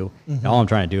them to do. Mm-hmm. And all I'm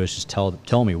trying to do is just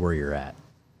tell me where you're at,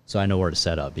 so I know where to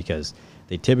set up, because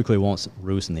they typically won't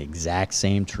roost in the exact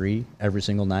same tree every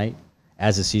single night.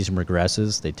 As the season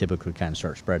progresses, they typically kind of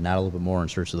start spreading out a little bit more in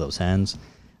search of those hens.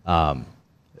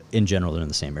 In general, they're in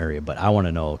the same area, but I want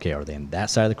to know, okay, are they on that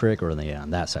side of the creek, or are they on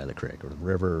that side of the creek, or the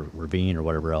river, ravine, or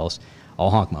whatever else? I'll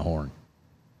honk my horn.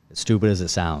 As stupid as it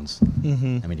sounds.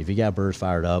 Mm-hmm. If you got birds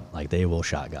fired up, like, they will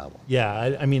shot gobble. Yeah,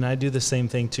 I do the same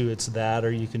thing too. It's that,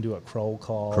 or you can do a crow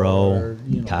call, or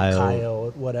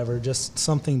coyote, whatever. Just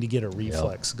something to get a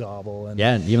reflex gobble. And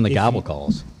and even the gobble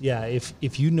calls. Yeah,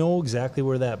 if you know exactly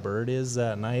where that bird is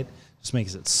that night, just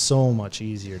makes it so much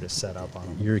easier to set up on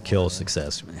them. Your kill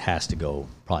success has to go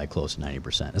probably close to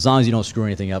 90%. As long as you don't screw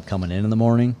anything up coming in the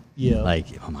morning. Yeah. Like,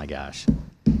 oh my gosh,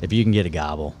 if you can get a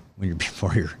gobble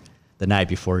the night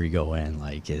before you go in,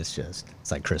 like, it's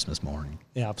like Christmas morning.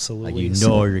 Yeah, absolutely. Like,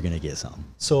 you're going to get something.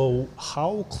 So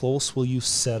how close will you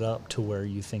set up to where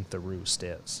you think the roost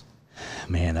is?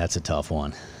 Man, that's a tough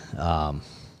one.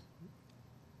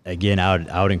 Again,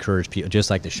 I would encourage people, just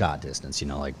like the shot distance,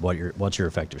 like what's your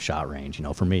effective shot range?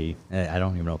 For me, I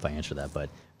don't even know if I answer that,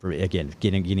 but again,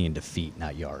 getting into feet,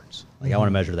 not yards. Like, I want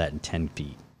to measure that in 10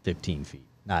 feet, 15 feet,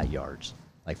 not yards.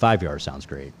 Like 5 yards sounds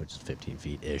great, which is 15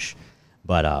 feet-ish.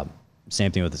 But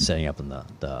same thing with the setting up in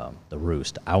the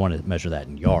roost. I want to measure that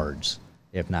in yards,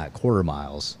 if not quarter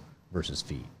miles versus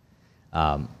feet.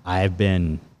 I'm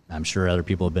sure other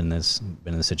people have been in this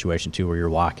situation too, where you're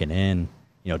walking in,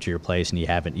 to your place, and you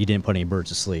didn't put any birds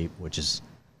to sleep, which is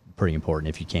pretty important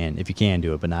if you can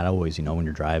do it, but not always, when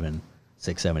you're driving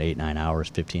 6, 7, 8, 9 hours,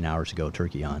 15 hours to go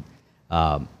turkey hunt.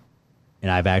 And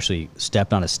I've actually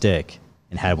stepped on a stick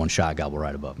and had one shot gobble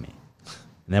right above me.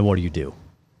 And then what do?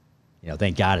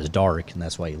 Thank God it's dark, and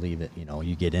that's why you leave it.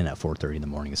 You get in at 4:30 in the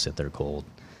morning and sit there cold.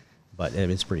 But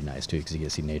it's pretty nice too, because you get to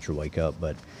see nature wake up.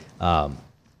 But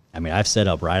I've set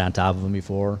up right on top of them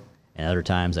before, and other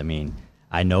times,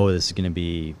 I know this is going to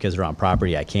be, because they're on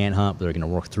property I can't hunt, but they're going to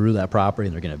work through that property,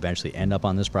 and they're going to eventually end up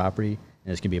on this property,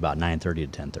 and it's going to be about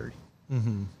 9:30 to 10:30.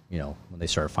 Mm-hmm. When they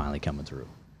start finally coming through.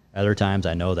 Other times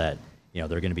I know that they're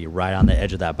going to be right on the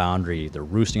edge of that boundary. They're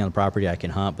roosting on the property I can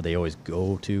hunt, but they always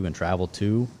go to and travel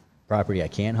to property I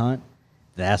can't hunt.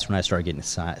 That's when I start getting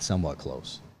somewhat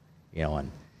close.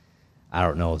 And I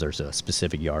don't know if there's a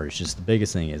specific yardage. Just the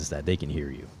biggest thing is that they can hear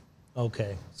you.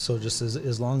 Okay, so just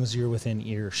as long as you're within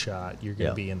earshot, you're going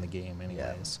to be in the game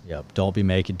anyways. Yep. Don't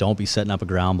be setting up a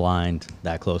ground blind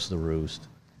that close to the roost.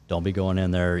 Don't be going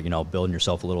in there, building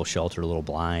yourself a little shelter, a little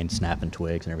blind, snapping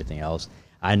twigs and everything else.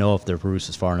 I know if the roost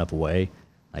is far enough away,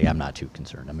 like, I'm not too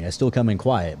concerned. I still come in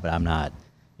quiet, but I'm not,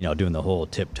 doing the whole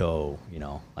tiptoe,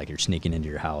 like you're sneaking into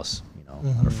your house,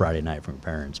 on a Friday night from your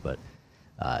parents. But,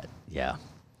 yeah.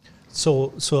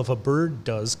 So if a bird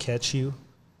does catch you,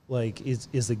 like,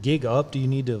 is the gig up? Do you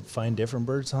need to find different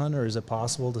birds to hunt, or is it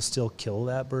possible to still kill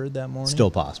that bird that morning?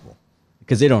 Still possible,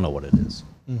 because they don't know what it is.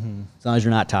 As long as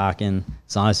you're not talking,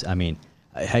 as long as, I mean,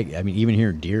 even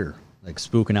hearing deer, like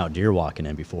spooking out deer walking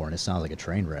in before, and it sounds like a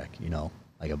train wreck, you know,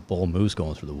 like a bull moose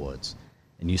going through the woods,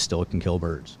 and you still can kill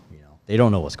birds. You know, they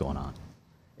don't know what's going on.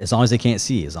 As long as they can't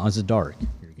see, as long as it's dark,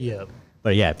 you're good. Yeah.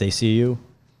 But yeah, if they see you,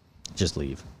 just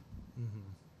leave,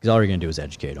 because all you're gonna do is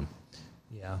educate them.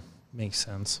 Yeah, makes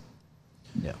sense.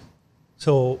 Yeah.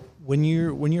 So when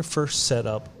you're first set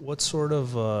up, what sort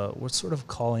of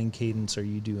calling cadence are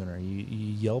you doing? Are you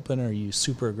yelping? Are you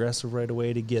super aggressive right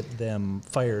away to get them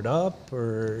fired up?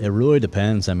 Or It really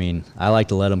depends. I mean, I like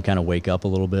to let them kind of wake up a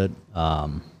little bit,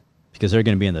 because they're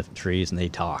going to be in the trees and they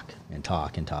talk and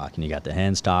talk and talk. And you got the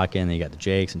hens talking, and you got the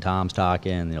Jakes and Toms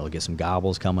talking, and you'll get some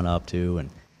gobbles coming up too.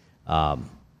 And,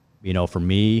 you know, for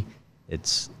me,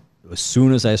 it's as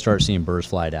soon as I start seeing birds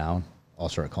fly down, I'll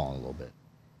start calling a little bit.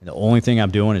 And the only thing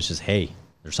I'm doing is just, hey,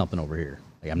 there's something over here.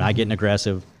 Like, I'm not getting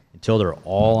aggressive until they're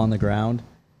all on the ground.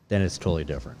 Then it's totally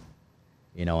different,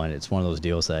 you know. And it's one of those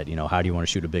deals that, you know, how do you want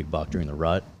to shoot a big buck during the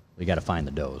rut? We got to find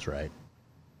the does, right?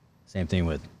 Same thing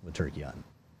with turkey hunting.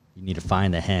 You need to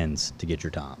find the hens to get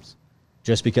your toms.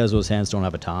 Just because those hens don't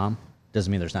have a tom doesn't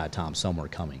mean there's not a tom somewhere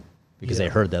coming, because they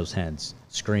heard those hens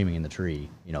screaming in the tree,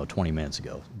 you know, 20 minutes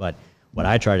ago. But what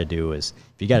I try to do is,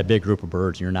 if you got a big group of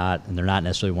birds and they're not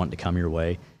necessarily wanting to come your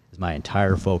way, is my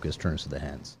entire focus turns to the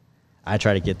hens. I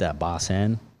try to get that boss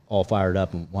hen all fired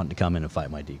up and wanting to come in and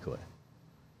fight my decoy.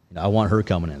 You know, I want her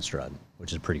coming in strutting,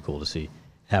 which is pretty cool to see.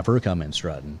 Have her come in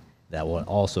strutting. That will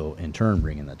also, in turn,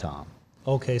 bring in the tom.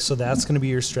 Okay, so that's going to be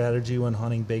your strategy when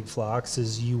hunting big flocks,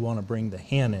 is you want to bring the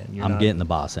hen in. I'm getting the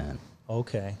boss hen.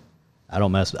 Okay. I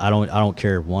don't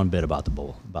care one bit about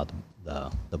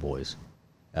the boys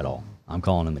at all. I'm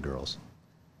calling in the girls,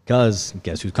 because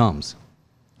guess who comes?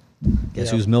 Guess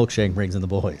whose milkshake brings in the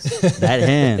boys? That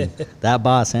hen, that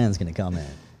boss hen's going to come in.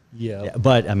 Yeah.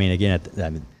 But I mean, again,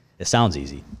 it sounds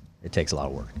easy. It takes a lot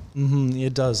of work.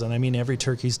 It does, and I mean, every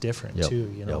turkey's different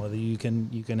too. You know, Yep.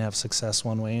 you can have success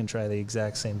one way and try the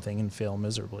exact same thing and fail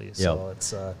miserably. So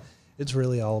it's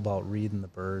really all about reading the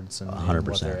birds and 100%.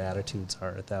 what their attitudes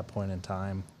are at that point in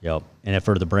time. Yep. And if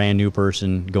for the brand new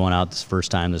person going out this first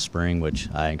time this spring, which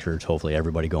I encourage hopefully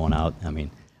everybody going out, I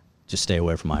mean, just stay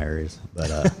away from my areas.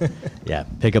 But yeah,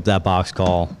 pick up that box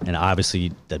call, and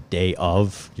obviously the day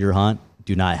of your hunt,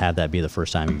 do not have that be the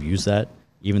first time you've used that.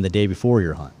 Even the day before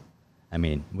your hunt. I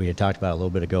mean, we had talked about a little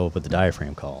bit ago with the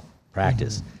diaphragm call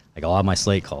practice. Like, I'll have my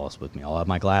slate calls with me. I'll have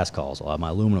my glass calls. I'll have my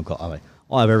aluminum call.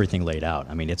 I'll have everything laid out.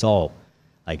 I mean, it's all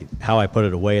like how I put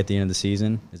it away at the end of the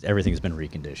season is everything's been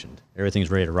reconditioned.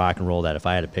 Everything's ready to rock and roll. That if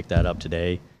I had to pick that up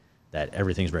today, that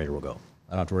everything's ready to go.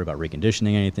 I don't have to worry about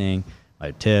reconditioning anything.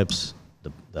 My tips,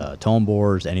 the tone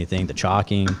boards, anything, the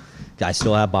chalking. I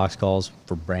still have box calls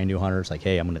for brand new hunters. Like,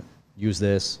 hey, I'm going to use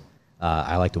this.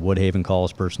 I like the Woodhaven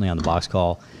calls personally on the box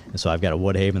call. And so I've got a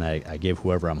Woodhaven that I give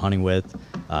whoever I'm hunting with.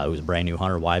 It was a brand new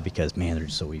hunter. Why? Because, man, they're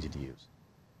just so easy to use.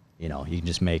 You know, you can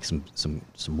just make some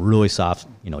really soft,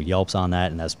 you know, yelps on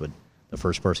that. And that's what the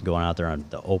first person going out there on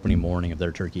the opening morning of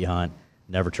their turkey hunt,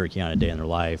 never turkey hunt a day in their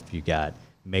life. You got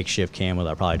makeshift camo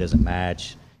that probably doesn't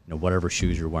match, you know, whatever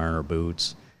shoes you're wearing or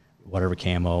boots, whatever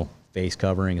camo. Face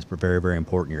covering is very, very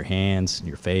important. Your hands,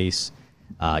 your face.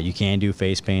 You can do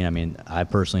face paint. I mean, I've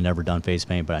personally never done face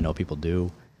paint, but I know people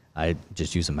do. I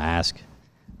just use a mask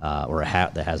or a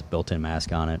hat that has a built-in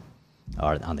mask on it.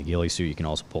 Or on the ghillie suit, you can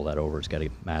also pull that over. It's got a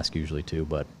mask usually too.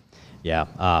 But yeah,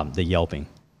 the yelping,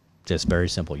 just very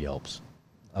simple yelps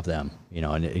of them. You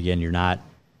know, and again, you're not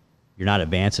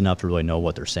advanced enough to really know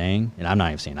what they're saying. And I'm not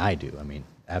even saying I do. I mean,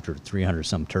 after 300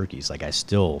 some turkeys, like, I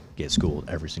still get schooled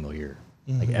every single year.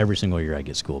 Like, every single year I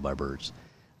get schooled by birds.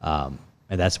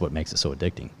 And that's what makes it so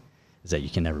addicting, is that you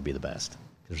can never be the best.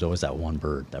 There's always that one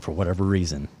bird that, for whatever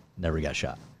reason, never got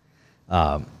shot.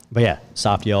 But yeah,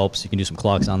 soft yelps. You can do some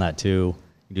clucks on that too.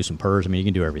 You can do some purrs. I mean, you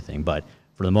can do everything. But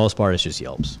for the most part, it's just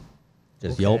yelps.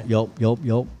 Just yelp, yelp, yelp,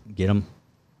 yelp. Get them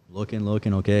looking.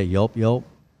 Okay, yelp, yelp.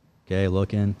 Okay,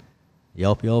 looking.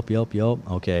 Yelp, yelp, yelp,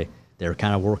 yelp. Okay, they're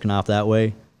kind of working off that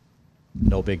way.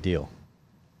 No big deal.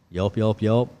 Yelp, yelp,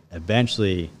 yelp.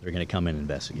 Eventually, they're going to come in and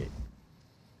investigate.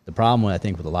 The problem, I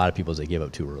think, with a lot of people is they give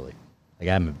up too early. Like,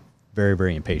 I'm a very,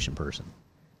 very impatient person.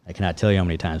 I cannot tell you how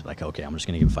many times, like, okay, I'm just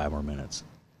going to give it 5 more minutes.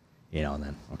 You know, and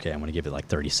then, okay, I'm going to give it like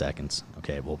 30 seconds.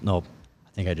 Okay, well, nope,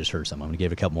 I think I just heard something. I'm going to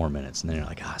give it a couple more minutes. And then you're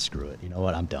like, screw it. You know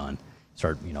what? I'm done.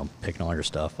 Start, you know, picking all your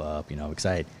stuff up, you know, because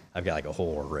I've got like a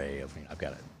whole array of, you know, I've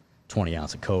got a 20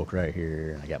 ounce of Coke right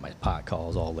here, and I got my pot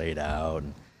calls all laid out,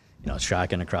 and, you know,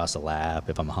 shotgun across the lap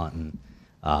if I'm hunting.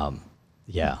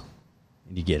 Yeah.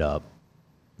 and you get up,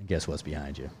 and guess what's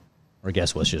behind you? Or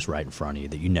guess what's just right in front of you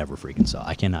that you never freaking saw?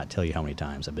 I cannot tell you how many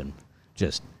times I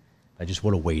just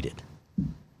would have waited.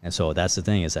 And so that's the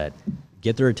thing, is that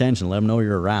get their attention, let them know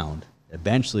you're around.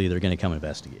 Eventually, they're going to come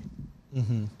investigate.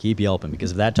 Mm-hmm. Keep yelping,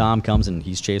 because if that tom comes and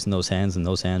he's chasing those hens and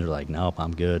those hens are like, nope,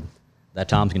 I'm good, that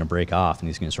tom's going to break off and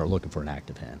he's going to start looking for an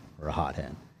active hen or a hot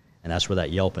hen. And that's where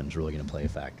that yelping is really going to play a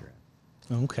factor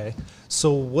in. Okay.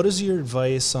 So what is your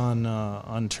advice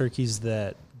on turkeys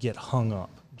that get hung up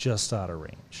just out of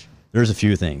range? There's a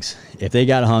few things. If they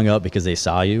got hung up because they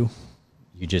saw you,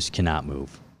 you just cannot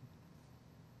move.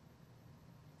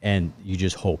 And you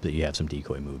just hope that you have some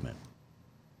decoy movement.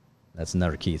 That's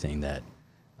another key thing that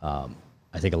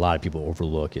I think a lot of people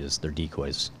overlook is their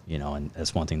decoys, and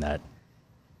that's one thing that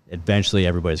eventually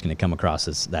everybody's going to come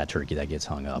across that turkey that gets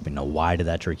hung up. Why did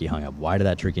that turkey hung up? Why did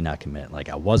that turkey not commit? Like,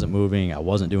 I wasn't moving, I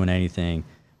wasn't doing anything,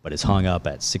 but it's hung up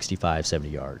at 65,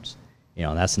 70 yards.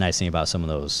 And that's the nice thing about some of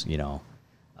those,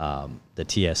 the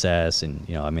TSS and,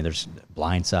 there's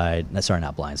Blindside. Sorry,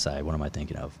 not Blindside. What am I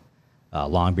thinking of?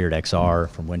 Longbeard XR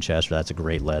from Winchester. That's a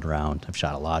great lead round. I've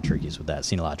shot a lot of turkeys with that,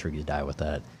 seen a lot of turkeys die with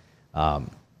that.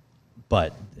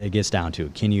 But it gets down to,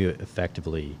 can you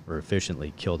effectively or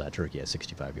efficiently kill that turkey at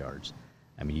 65 yards?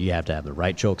 You have to have the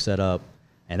right choke set up,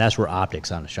 and that's where optics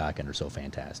on a shotgun are so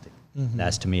fantastic. Mm-hmm.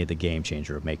 That's, to me, the game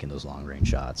changer of making those long-range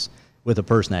shots with a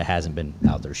person that hasn't been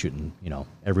out there shooting,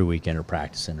 every weekend or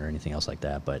practicing or anything else like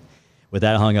that. But with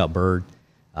that hung-up bird,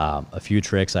 a few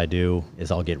tricks I do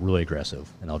is I'll get really aggressive,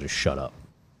 and I'll just shut up.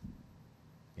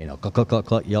 Cluck, cluck, cluck,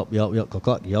 cluck, yelp, yelp, yelp, cluck,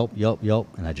 cluck, yelp, yelp, yelp,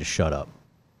 and I just shut up.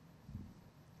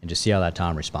 And just see how that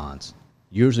tom responds.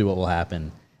 Usually what will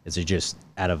happen is they just,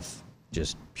 out of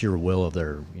just pure will of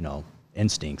their,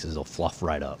 instincts, is they'll fluff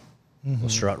right up. Mm-hmm. They'll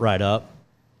strut right up,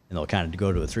 and they'll kind of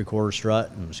go to a 3/4 strut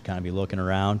and just kind of be looking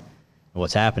around. And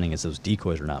what's happening is those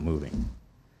decoys are not moving.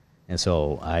 And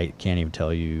so I can't even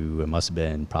tell you, it must have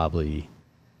been probably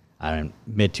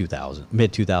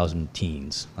mid-2000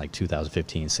 teens, like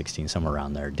 2015, 16, somewhere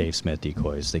around there. Dave Smith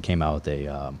decoys. They came out with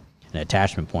an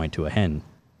attachment point to a hen,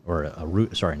 or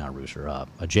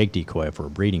a Jake decoy for a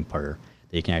breeding pair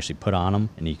that you can actually put on them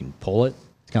and you can pull it.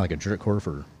 It's kind of like a jerk cord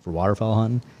for waterfowl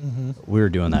hunting. Mm-hmm. We were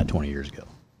doing that 20 years ago.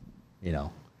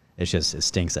 It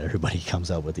stinks that everybody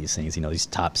comes up with these things, these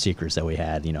top secrets that we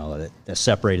had, that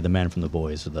separated the men from the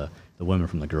boys or the women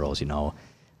from the girls,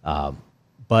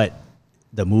 But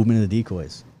the movement of the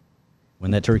decoys,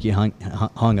 when that turkey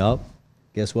hung up,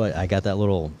 guess what? I got that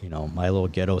little, my little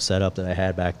ghetto setup that I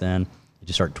had back then. You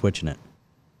just start twitching it.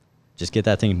 Just get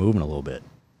that thing moving a little bit,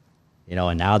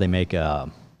 and now they make I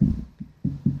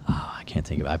can't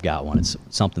think of it. I've got one. It's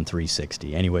something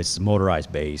 360. Anyways, it's a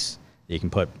motorized base. You can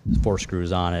put 4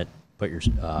 screws on it, put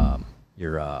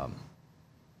your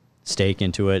stake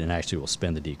into it, and actually will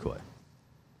spin the decoy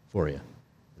for you.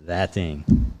 That thing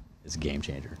is a game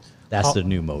changer. That's the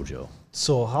new mojo.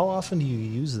 So how often do you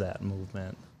use that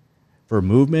movement? For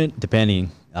movement, depending,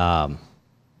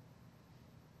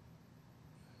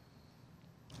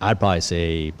 I'd probably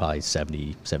say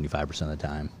 70, 75% of the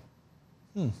time.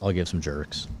 I'll give some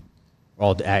jerks.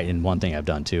 And one thing I've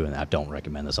done too, and I don't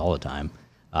recommend this all the time,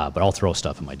 but I'll throw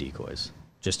stuff in my decoys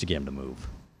just to get them to move.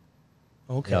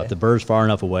 Okay. If the bird's far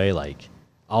enough away, like,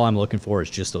 all I'm looking for is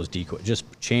just those decoys. Just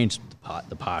change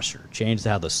the posture. Change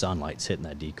how the sunlight's hitting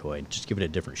that decoy. Just give it a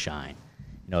different shine.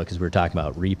 Because we were talking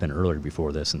about reaping earlier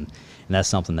before this, and that's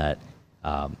something that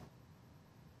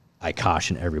I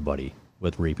caution everybody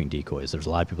with reaping decoys. There's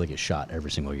a lot of people that get shot every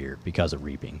single year because of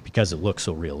reaping, because it looks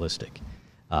so realistic.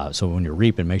 So when you're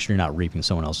reaping, make sure you're not reaping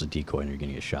someone else's decoy and you're going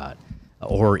to get shot,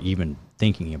 or even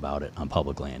thinking about it on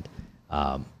public land.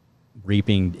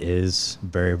 Reaping is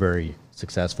very, very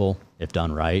successful if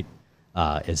done right.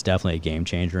 It's definitely a game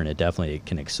changer, and it definitely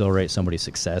can accelerate somebody's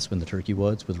success in the turkey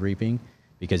woods with reaping,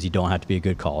 because you don't have to be a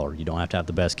good caller. You don't have to have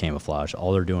the best camouflage.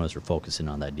 All they're doing is they're focusing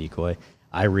on that decoy.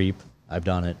 I reap. I've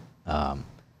done it.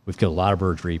 We've killed a lot of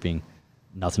birds reaping.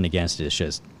 Nothing against it. It's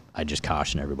just, I just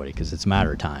caution everybody, because it's a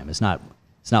matter of time. It's not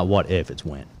what if, it's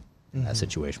when in that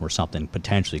situation where something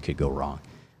potentially could go wrong.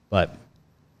 But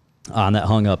on that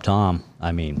hung up tom,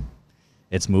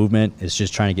 it's movement. It's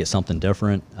just trying to get something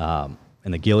different.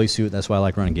 In the ghillie suit, that's why I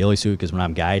like running ghillie suit, because when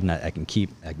I'm guiding, I can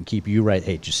keep you right.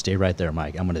 Hey, just stay right there,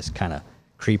 Mike. I'm going to kind of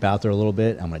creep out there a little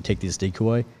bit. I'm going to take this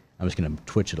decoy. I'm just going to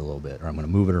twitch it a little bit, or I'm going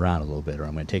to move it around a little bit, or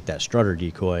I'm going to take that strutter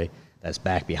decoy that's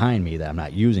back behind me that I'm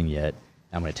not using yet.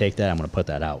 I'm going to take that. I'm going to put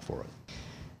that out for it.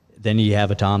 Then you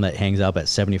have a tom that hangs up at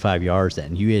 75 yards,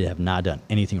 and you have not done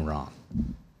anything wrong.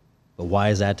 But why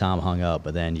is that tom hung up?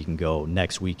 But then you can go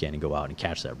next weekend and go out and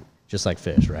catch that, just like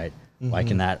fish, right? Mm-hmm. Why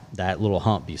can that little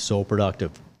hump be so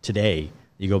productive today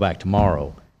You go back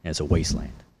tomorrow, and it's a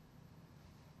wasteland.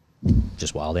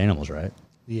 Just wild animals, right?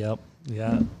 Yep.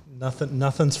 Yeah.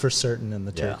 Nothing's for certain in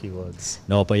the turkey woods.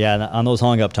 No, but yeah, on those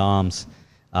hung up toms,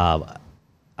 I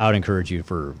would encourage you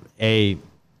for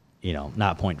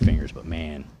not pointing fingers, but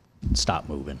man, stop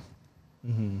moving.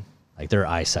 Mm-hmm. Like their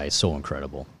eyesight's so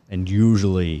incredible, and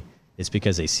usually it's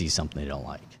because they see something they don't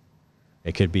like.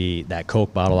 It could be that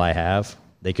Coke bottle I have.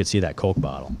 They could see that Coke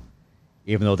bottle,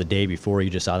 even though the day before you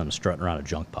just saw them strutting around a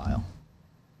junk pile.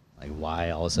 Like why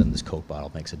all of a sudden this Coke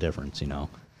bottle makes a difference,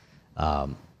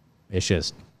 It's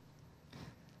just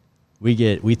we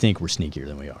think we're sneakier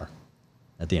than we are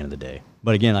at the end of the day.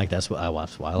 But again, like that's why I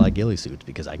like ghillie suits,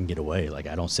 because I can get away. Like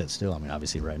I don't sit still. I mean,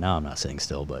 obviously right now I'm not sitting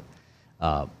still, but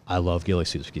I love ghillie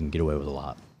suits. We can get away with a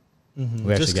lot. Mm-hmm.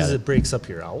 Just because it breaks up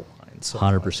your outline. So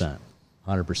 100%.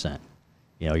 100%.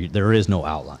 There is no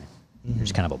outline. Mm-hmm.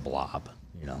 There's kind of a blob,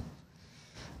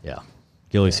 Yeah.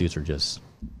 Ghillie suits are just,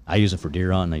 I use them for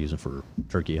deer hunting. I use them for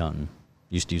turkey hunting.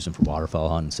 Used to use them for waterfowl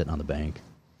hunting, sitting on the bank.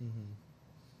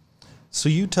 Mm-hmm. So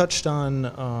you touched on,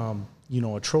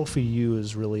 a trophy you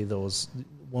is really those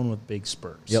one with big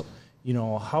spurs. Yep.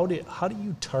 How do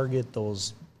you target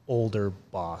those older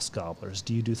boss gobblers?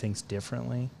 Do you do things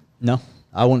differently? No,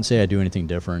 I wouldn't say I do anything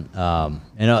different.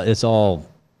 It's all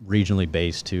regionally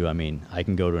based too. I mean, I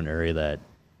can go to an area that,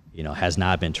 has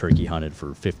not been turkey hunted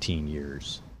for 15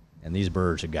 years. And these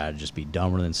birds have got to just be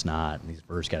dumber than snot. And these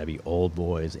birds got to be old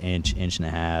boys, inch and a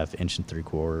half, inch and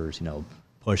 3/4,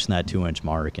 pushing that 2-inch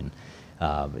mark. And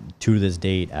to this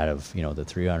date, out of, the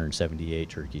 378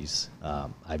 turkeys,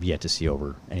 I've yet to see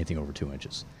anything over 2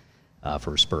 inches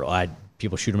for a spur.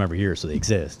 People shoot them every year, so they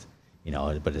exist,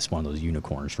 but it's one of those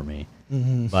unicorns for me.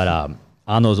 Mm-hmm. But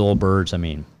on those old birds, I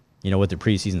mean, with the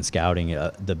preseason scouting,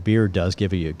 the beard does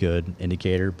give you a good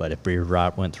indicator. But if beard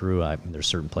rot went through, there's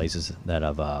certain places that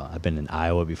I've been in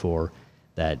Iowa before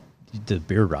that the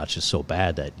beard rot's just so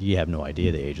bad that you have no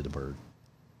idea the age of the bird.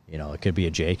 It could be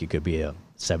a Jake, it could be a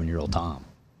 7-year-old Tom.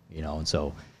 And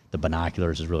so the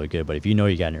binoculars is really good. But if you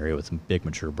got an area with a big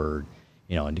mature bird,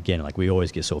 and again, like we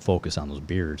always get so focused on those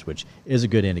beards, which is a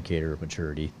good indicator of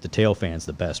maturity. The tail fan's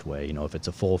the best way. If it's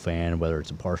a full fan, whether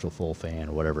it's a partial full fan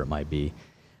or whatever it might be.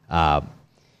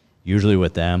 Usually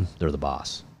with them, they're the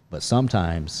boss. But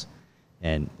sometimes,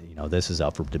 and this is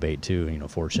up for debate too,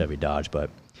 Ford, Chevy, Dodge, but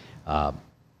a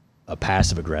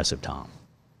passive aggressive Tom,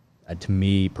 to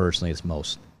me personally, is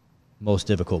most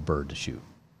difficult bird to shoot.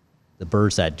 The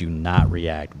birds that do not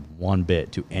react one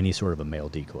bit to any sort of a male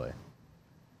decoy,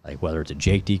 like whether it's a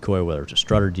Jake decoy, whether it's a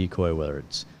strutter decoy, whether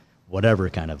it's whatever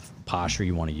kind of posture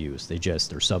you want to use,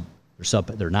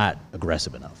 they're not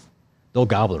aggressive enough. They'll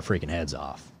gobble their freaking heads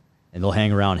off. And they'll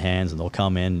hang around hens, and they'll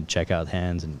come in and check out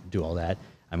hens and do all that.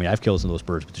 I mean, I've killed some of those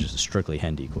birds with just a strictly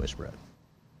hen decoy spread.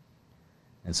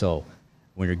 And so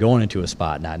when you're going into a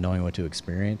spot not knowing what to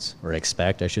experience, or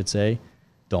expect, I should say,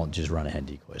 don't just run a hen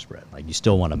decoy spread. Like, you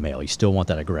still want a male. You still want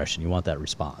that aggression. You want that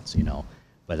response,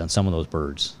 But on some of those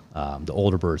birds, the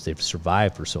older birds, they've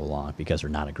survived for so long because they're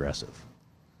not aggressive.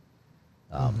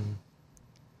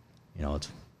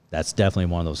 That's definitely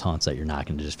one of those hunts that you're not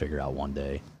going to just figure out one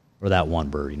day. Or that one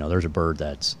bird. There's a bird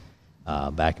that's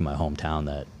back in my hometown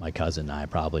that my cousin and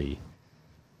I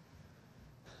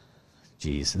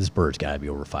this bird's got to be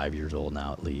over 5 years old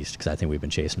now at least, because I think we've been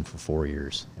chasing for 4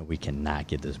 years, and we cannot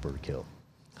get this bird killed.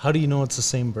 How do you know it's the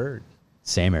same bird?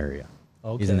 Same area.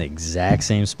 Okay. He's in the exact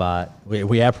same spot.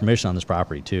 We have permission on this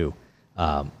property too.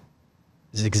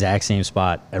 It's the exact same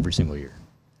spot every single year.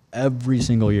 Every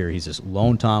single year, he's this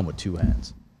lone Tom with 2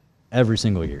 hens. Every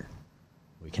single year.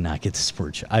 We cannot get this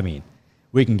bird shot. I mean,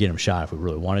 we can get him shot if we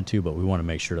really wanted to, but we want to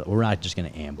make sure that we're not just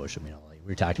going to ambush him. Like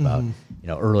we talked about,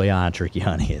 early on turkey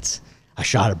hunting, I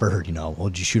shot a bird, well,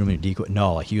 did you shoot him in a decoy?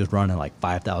 No, like he was running like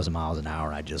 5,000 miles an hour,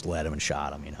 and I just let him and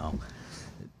shot him,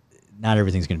 Not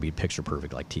everything's going to be picture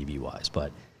perfect like TV-wise,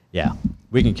 but yeah,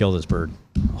 we can kill this bird.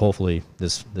 Hopefully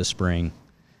this spring.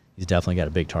 He's definitely got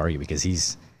a big target because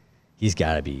he's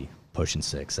got to be pushing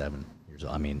 6, 7 years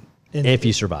old. I mean, if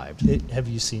he survived. Have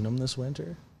you seen him this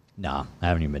winter? No, I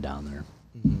haven't even been down there.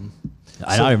 Mm-hmm.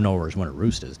 I don't even know where his winter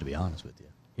roost is, to be honest with you.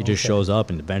 He just shows up,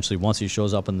 and eventually, once he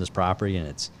shows up on this property, and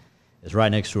it's right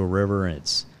next to a river, and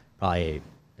it's probably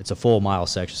a full mile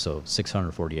section, so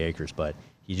 640 acres, but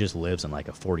he just lives in like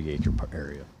a 40-acre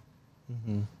area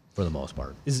for the most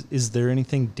part. Is there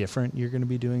anything different you're going to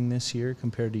be doing this year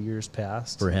compared to years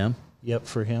past? For him? Yep,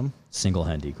 for him. Single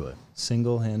hen decoy.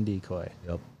 Single hen decoy.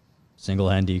 Yep. Single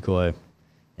hen decoy,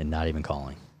 and not even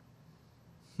calling.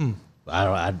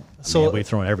 We've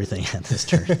thrown everything at this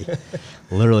turkey,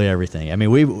 literally everything. I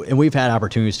mean, we've had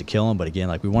opportunities to kill him, but again,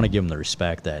 like we want to give him the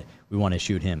respect that we want to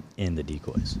shoot him in the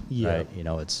decoys. Yeah. Right? You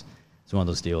know, it's one of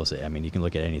those deals that, I mean, you can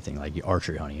look at anything like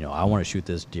archery hunting. You know, I want to shoot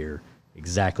this deer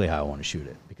exactly how I want to shoot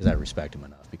it because I respect him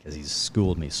enough because he's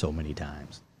schooled me so many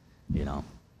times. You know,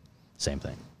 same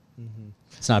thing. Mm-hmm.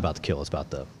 It's not about the kill; it's about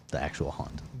the actual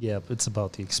hunt. Yep, it's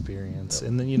about the experience,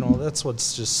 and then that's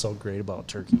what's just so great about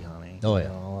turkey hunting. Oh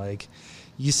yeah, like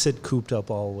you sit cooped up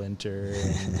all winter,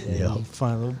 and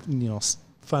you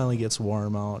finally gets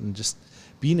warm out, and just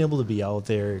being able to be out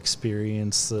there,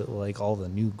 experience all the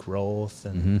new growth,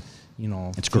 and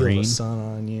it's feel green, the sun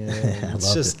on you.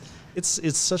 It's just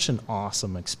it's such an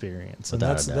awesome experience, and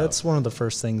that's one of the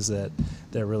first things that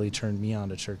really turned me on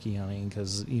to turkey hunting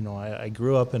because I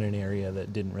grew up in an area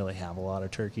that didn't really have a lot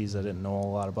of turkeys. I didn't know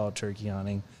a lot about turkey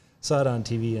hunting. Saw it on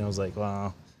TV and I was like,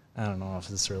 well, I don't know if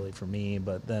this is really for me.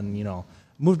 But then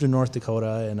moved to North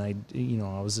Dakota and I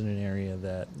was in an area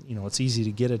that it's easy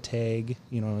to get a tag.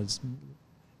 It's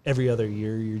every other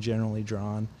year you're generally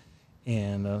drawn.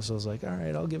 And so I was like, all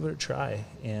right, I'll give it a try.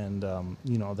 And,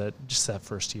 that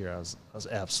first year I was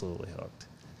absolutely hooked.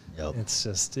 Yep. It's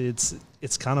just,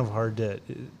 it's kind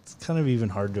of even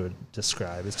hard to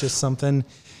describe. It's just something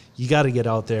you got to get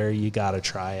out there. You got to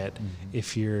try it.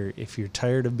 Mm-hmm. If you're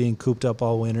tired of being cooped up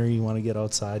all winter, you want to get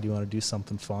outside, you want to do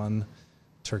something fun,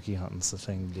 turkey hunting's the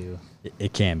thing to do.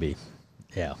 It can be.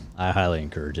 Yeah, I highly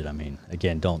encourage it. I mean,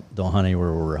 again, don't hunt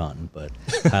anywhere where we're hunting, but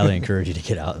highly encourage you to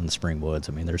get out in the spring woods.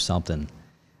 I mean, there's something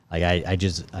like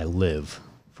I live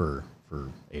for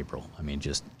April. I mean,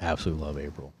 just absolutely love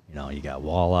April. You got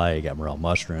walleye, you got morel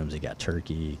mushrooms, you got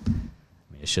turkey. I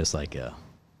mean, it's just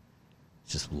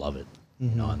just love it.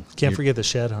 Mm-hmm. Can't forget the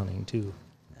shed hunting too.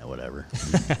 Yeah, whatever.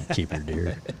 Keep your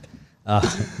deer.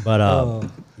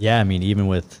 Yeah, I mean, even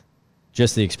with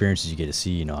just the experiences you get to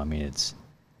see, I mean, it's.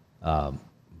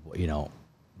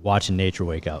 Watching nature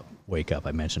wake up.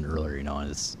 I mentioned earlier, and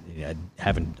it's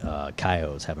having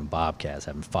coyotes, having bobcats,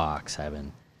 having fox,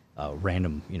 having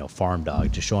random, farm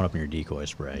dog just showing up in your decoy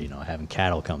spray. Having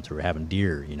cattle come through, having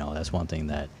deer. That's one thing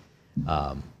that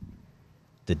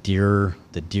the deer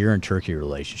and turkey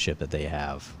relationship that they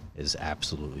have is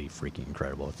absolutely freaking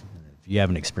incredible. If you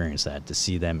haven't experienced that, to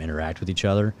see them interact with each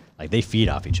other, like they feed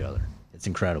off each other, it's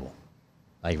incredible.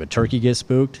 Like if a turkey gets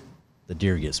spooked, the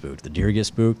deer gets spooked. The deer gets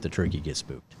spooked. The turkey gets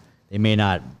spooked. They may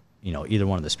not, either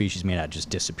one of the species may not just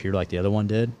disappear like the other one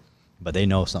did, but they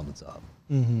know something's up.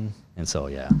 Mm-hmm. And so,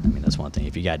 yeah, I mean, that's one thing.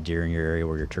 If you got deer in your area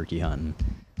where you're turkey hunting,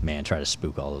 man, try to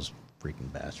spook all those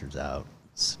freaking bastards out.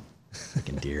 It's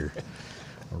freaking deer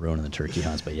are ruining the turkey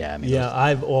hunts. But yeah, I mean, yeah,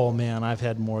 I've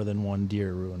had more than one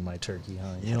deer ruin my turkey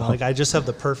hunt. Like I just have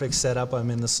the perfect setup. I'm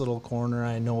in this little corner.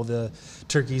 I know the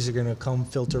turkeys are going to come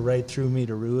filter right through me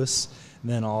to roost. And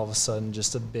then all of a sudden,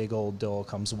 just a big old doe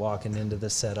comes walking into the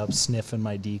setup, sniffing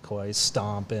my decoys,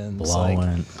 stomping.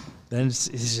 Blowing. Then it's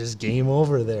just game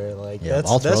over there. Like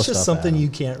that's just something you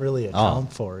can't really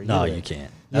account for. No, you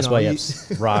can't. That's why you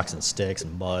have rocks and sticks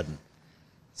and mud and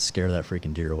scare that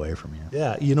freaking deer away from you.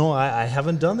 Yeah, I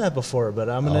haven't done that before, but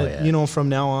I'm gonna, from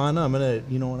now on, I'm gonna,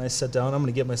 when I sit down, I'm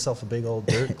gonna get myself a big old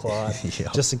dirt clod,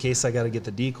 just in case I got to get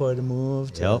the decoy to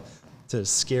move. To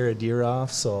scare a deer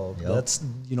off. So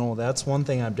that's one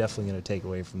thing I'm definitely going to take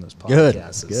away from this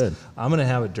podcast. Good. I'm going to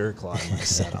have a dirt claw in my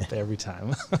setup every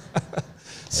time.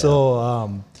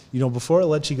 So, before I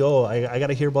let you go, I got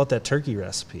to hear about that turkey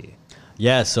recipe.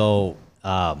 Yeah. So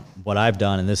what I've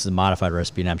done, and this is a modified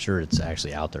recipe, and I'm sure it's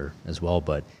actually out there as well,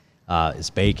 but it's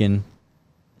bacon,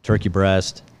 turkey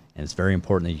breast, and it's very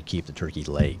important that you keep the turkey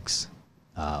legs.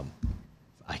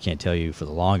 I can't tell you for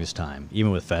the longest time, even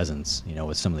with pheasants,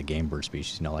 with some of the game bird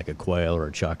species, like a quail or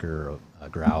a chucker or a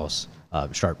grouse, a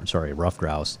rough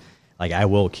grouse, like I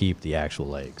will keep the actual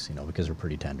legs, because they're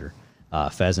pretty tender.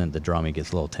 Pheasant, the drummy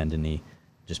gets a little tendony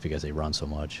just because they run so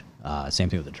much. Same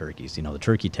thing with the turkeys. The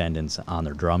turkey tendons on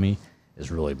their drummy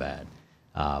is really bad.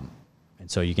 And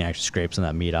so you can actually scrape some of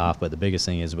that meat off, but the biggest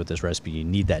thing is with this recipe, you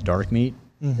need that dark meat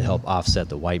to help offset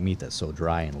the white meat that's so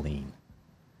dry and lean.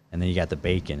 And then you got the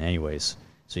bacon anyways.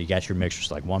 So you got your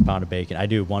mixtures, like 1 pound of bacon. I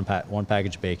do one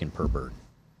package of bacon per bird.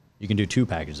 You can do 2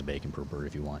 packages of bacon per bird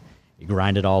if you want. You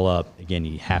grind it all up. Again,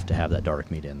 you have to have that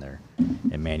dark meat in there.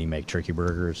 And man, you make turkey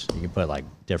burgers. You can put like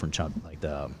different chunks, like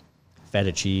the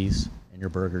feta cheese in your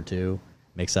burger too.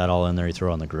 Mix that all in there. You throw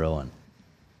it on the grill, and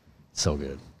it's so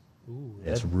good. Ooh,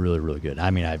 it's really, really good.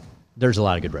 I mean, there's a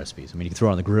lot of good recipes. I mean, you can throw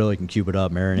it on the grill. You can cube it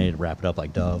up, marinate it, wrap it up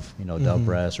like dove, dove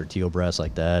breast or teal breast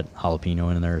like that.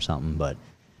 Jalapeno in there or something, but.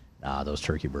 Those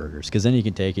turkey burgers, because then you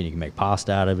can take it, you can make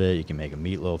pasta out of it, you can make a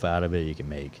meatloaf out of it, you can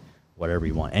make whatever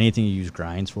you want. Anything you use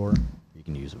grinds for, you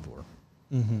can use it for.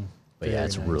 Mm-hmm. But yeah,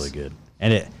 it's really good.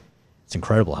 And it's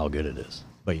incredible how good it is.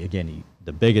 But again,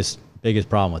 the biggest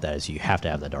problem with that is you have to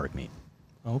have that dark meat.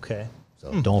 Okay.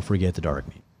 So don't forget the dark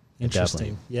meat.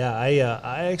 Interesting. Yeah,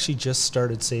 I actually just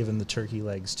started saving the turkey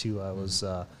legs too. I was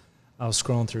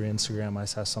scrolling through Instagram. I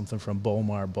saw something from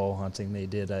Bomar Bow Hunting. They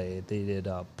did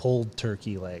pulled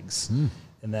turkey legs,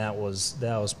 and that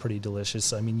was pretty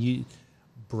delicious. I mean,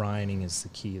 brining is the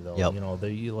key though. Yep. You know,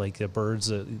 like the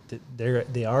birds.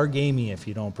 They are gamey if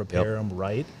you don't prepare them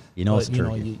right. You know, but, it's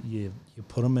turkey. you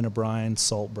put them in a brine,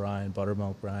 salt brine,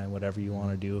 buttermilk brine, whatever you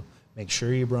want to do. Make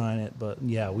sure you brine it, but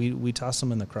yeah, we tossed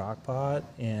them in the crock pot,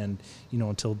 and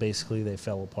until basically they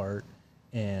fell apart,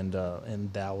 and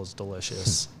that was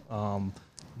delicious.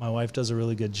 My wife does a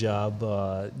really good job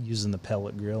using the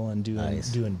pellet grill and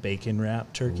doing bacon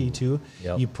wrap turkey too.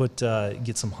 Yep. You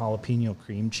get some jalapeno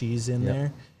cream cheese in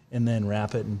there, and then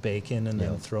wrap it in bacon, and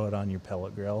then throw it on your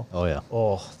pellet grill. Oh yeah.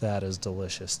 Oh, that is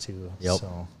delicious too. Yep.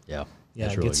 So. Yeah,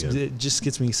 it just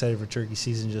gets me excited for turkey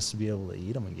season just to be able to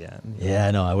eat them again. Yeah,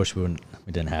 I know. I wish we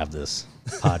didn't have this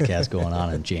podcast going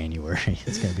on in January.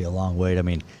 It's going to be a long wait. I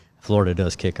mean, Florida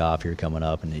does kick off here coming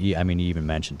up, and you even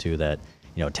mentioned too that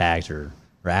tags or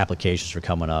applications are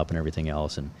coming up and everything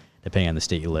else, and depending on the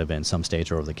state you live in, some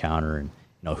states are over the counter, and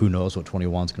who knows what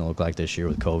 21 is going to look like this year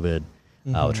with COVID,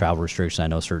 with travel restrictions. I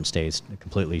know certain states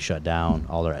completely shut down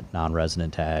all their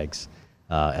non-resident tags.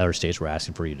 Other states were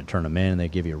asking for you to turn them in, and they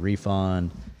give you a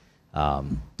refund.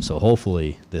 So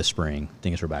hopefully this spring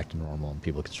things are back to normal and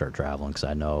people can start traveling, because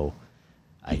I know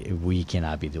we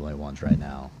cannot be the only ones right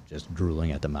now just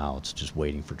drooling at the mouths, just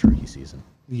waiting for turkey season.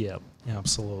 Yep,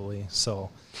 absolutely. So,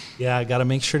 yeah, I got to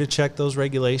make sure to check those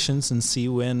regulations and see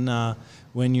when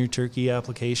your turkey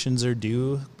applications are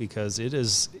due, because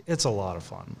it's a lot of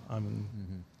fun. I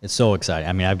mean, it's so exciting.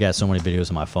 I mean, I've got so many videos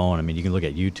on my phone. I mean, you can look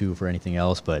at YouTube for anything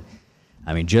else, but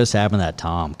I mean, just having that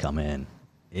tom come in,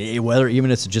 whether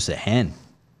even it's just a hen,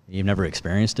 you've never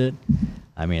experienced it.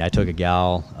 I mean, I took a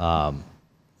gal,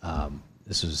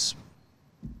 this was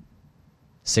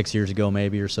 6 years ago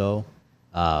maybe or so.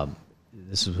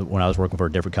 This is when I was working for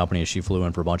a different company, and she flew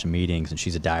in for a bunch of meetings, and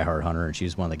she's a diehard hunter, and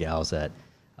she's one of the gals that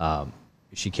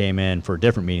she came in for a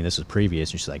different meeting. This was previous,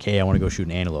 and she's like, hey, I want to go shoot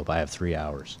an antelope. I have 3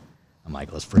 hours. I'm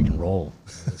like, let's freaking roll.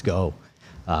 Let's go.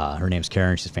 Her name's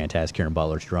Karen. She's fantastic. Karen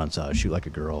Butler. She runs Shoot Like a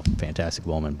Girl. Fantastic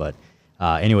woman. But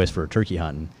anyways, for turkey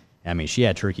hunting, I mean, she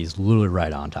had turkeys literally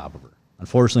right on top of her.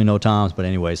 Unfortunately, no toms. But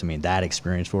anyways, I mean, that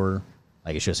experience for her,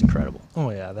 like, it's just incredible. Oh,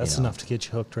 yeah. That's enough to get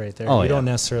you hooked right there. Oh, you don't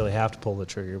necessarily have to pull the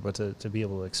trigger, but to be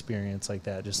able to experience like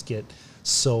that, just get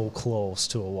so close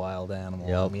to a wild animal.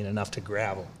 Yep. I mean, enough to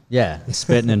grab them. Yeah,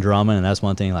 spitting and drumming. And that's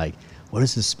one thing, like, what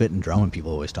is this spitting and drumming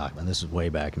people always talk about? This is way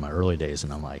back in my early days,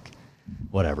 and I'm like,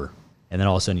 whatever. And then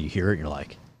all of a sudden you hear it, and you're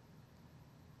like,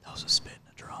 that was a spit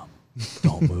and a drum.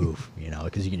 Don't move,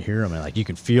 because you can hear them, and like you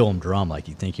can feel them drum, like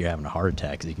you think you're having a heart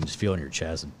attack, because you can just feel it in your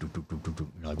chest, and doop, doop, doop, doop, doop.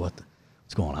 You're like,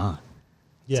 what's going on?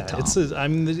 I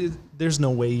mean, there's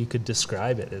no way you could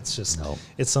describe it. It's just,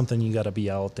 it's something you got to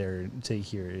be out there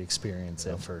to experience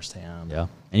it firsthand. Yeah,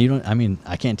 and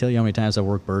I can't tell you how many times I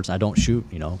work birds, and I don't shoot.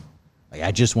 Like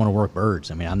I just want to work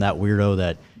birds. I mean, I'm that weirdo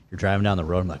that you're driving down the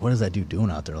road, I'm like, what is that dude doing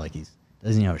out there? Like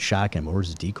doesn't even have a shotgun, but where's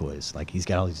his decoys? Like he's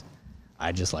got all these.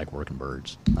 I just like working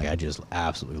birds. Like I just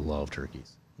absolutely love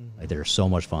turkeys. Like they're so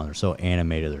much fun. They're so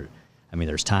animated.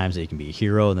 There's times that you can be a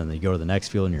hero, and then you go to the next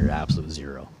field and you're absolute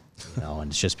zero.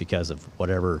 And it's just because of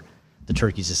whatever the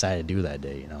turkeys decided to do that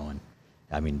day. And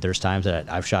I mean, there's times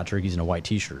that I've shot turkeys in a white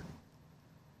T-shirt.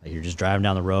 Like you're just driving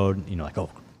down the road, like, oh,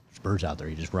 there's birds out there.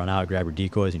 You just run out, grab your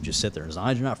decoys, and you just sit there. As long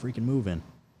as you're not freaking moving,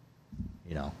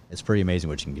 it's pretty amazing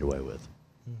what you can get away with.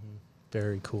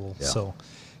 Very cool. Yeah. So,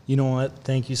 you know what?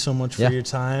 Thank you so much for your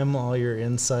time, all your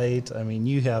insight. I mean,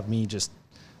 you have me just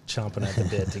chomping at the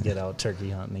bit to get out turkey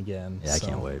hunting again. Yeah, I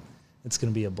can't wait. It's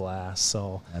going to be a blast.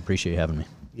 So I appreciate you having me.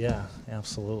 Yeah,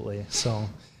 absolutely. So,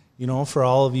 for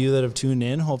all of you that have tuned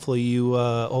in, hopefully you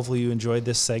enjoyed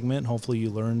this segment. Hopefully you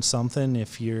learned something.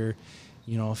 If you've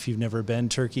never been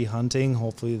turkey hunting,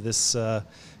 hopefully this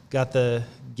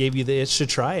gave you the itch to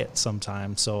try it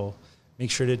sometime. So make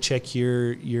sure to check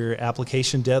your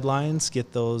application deadlines,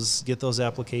 get those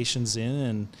applications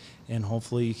in, and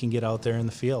hopefully you can get out there in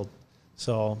the field.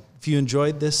 So if you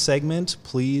enjoyed this segment,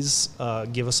 please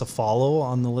give us a follow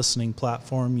on the listening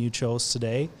platform you chose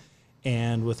today.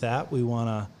 And with that, we want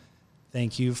to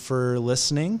thank you for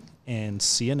listening, and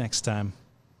see you next time.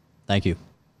 Thank you.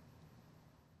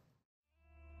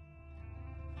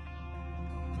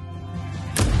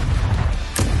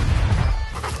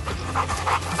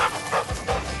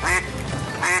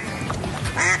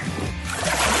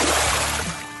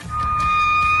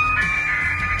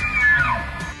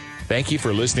 Thank you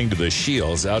for listening to the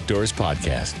SCHEELS Outdoors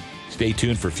Podcast. Stay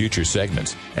tuned for future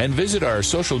segments and visit our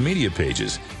social media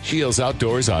pages, SCHEELS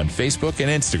Outdoors on Facebook and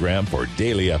Instagram for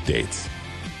daily updates.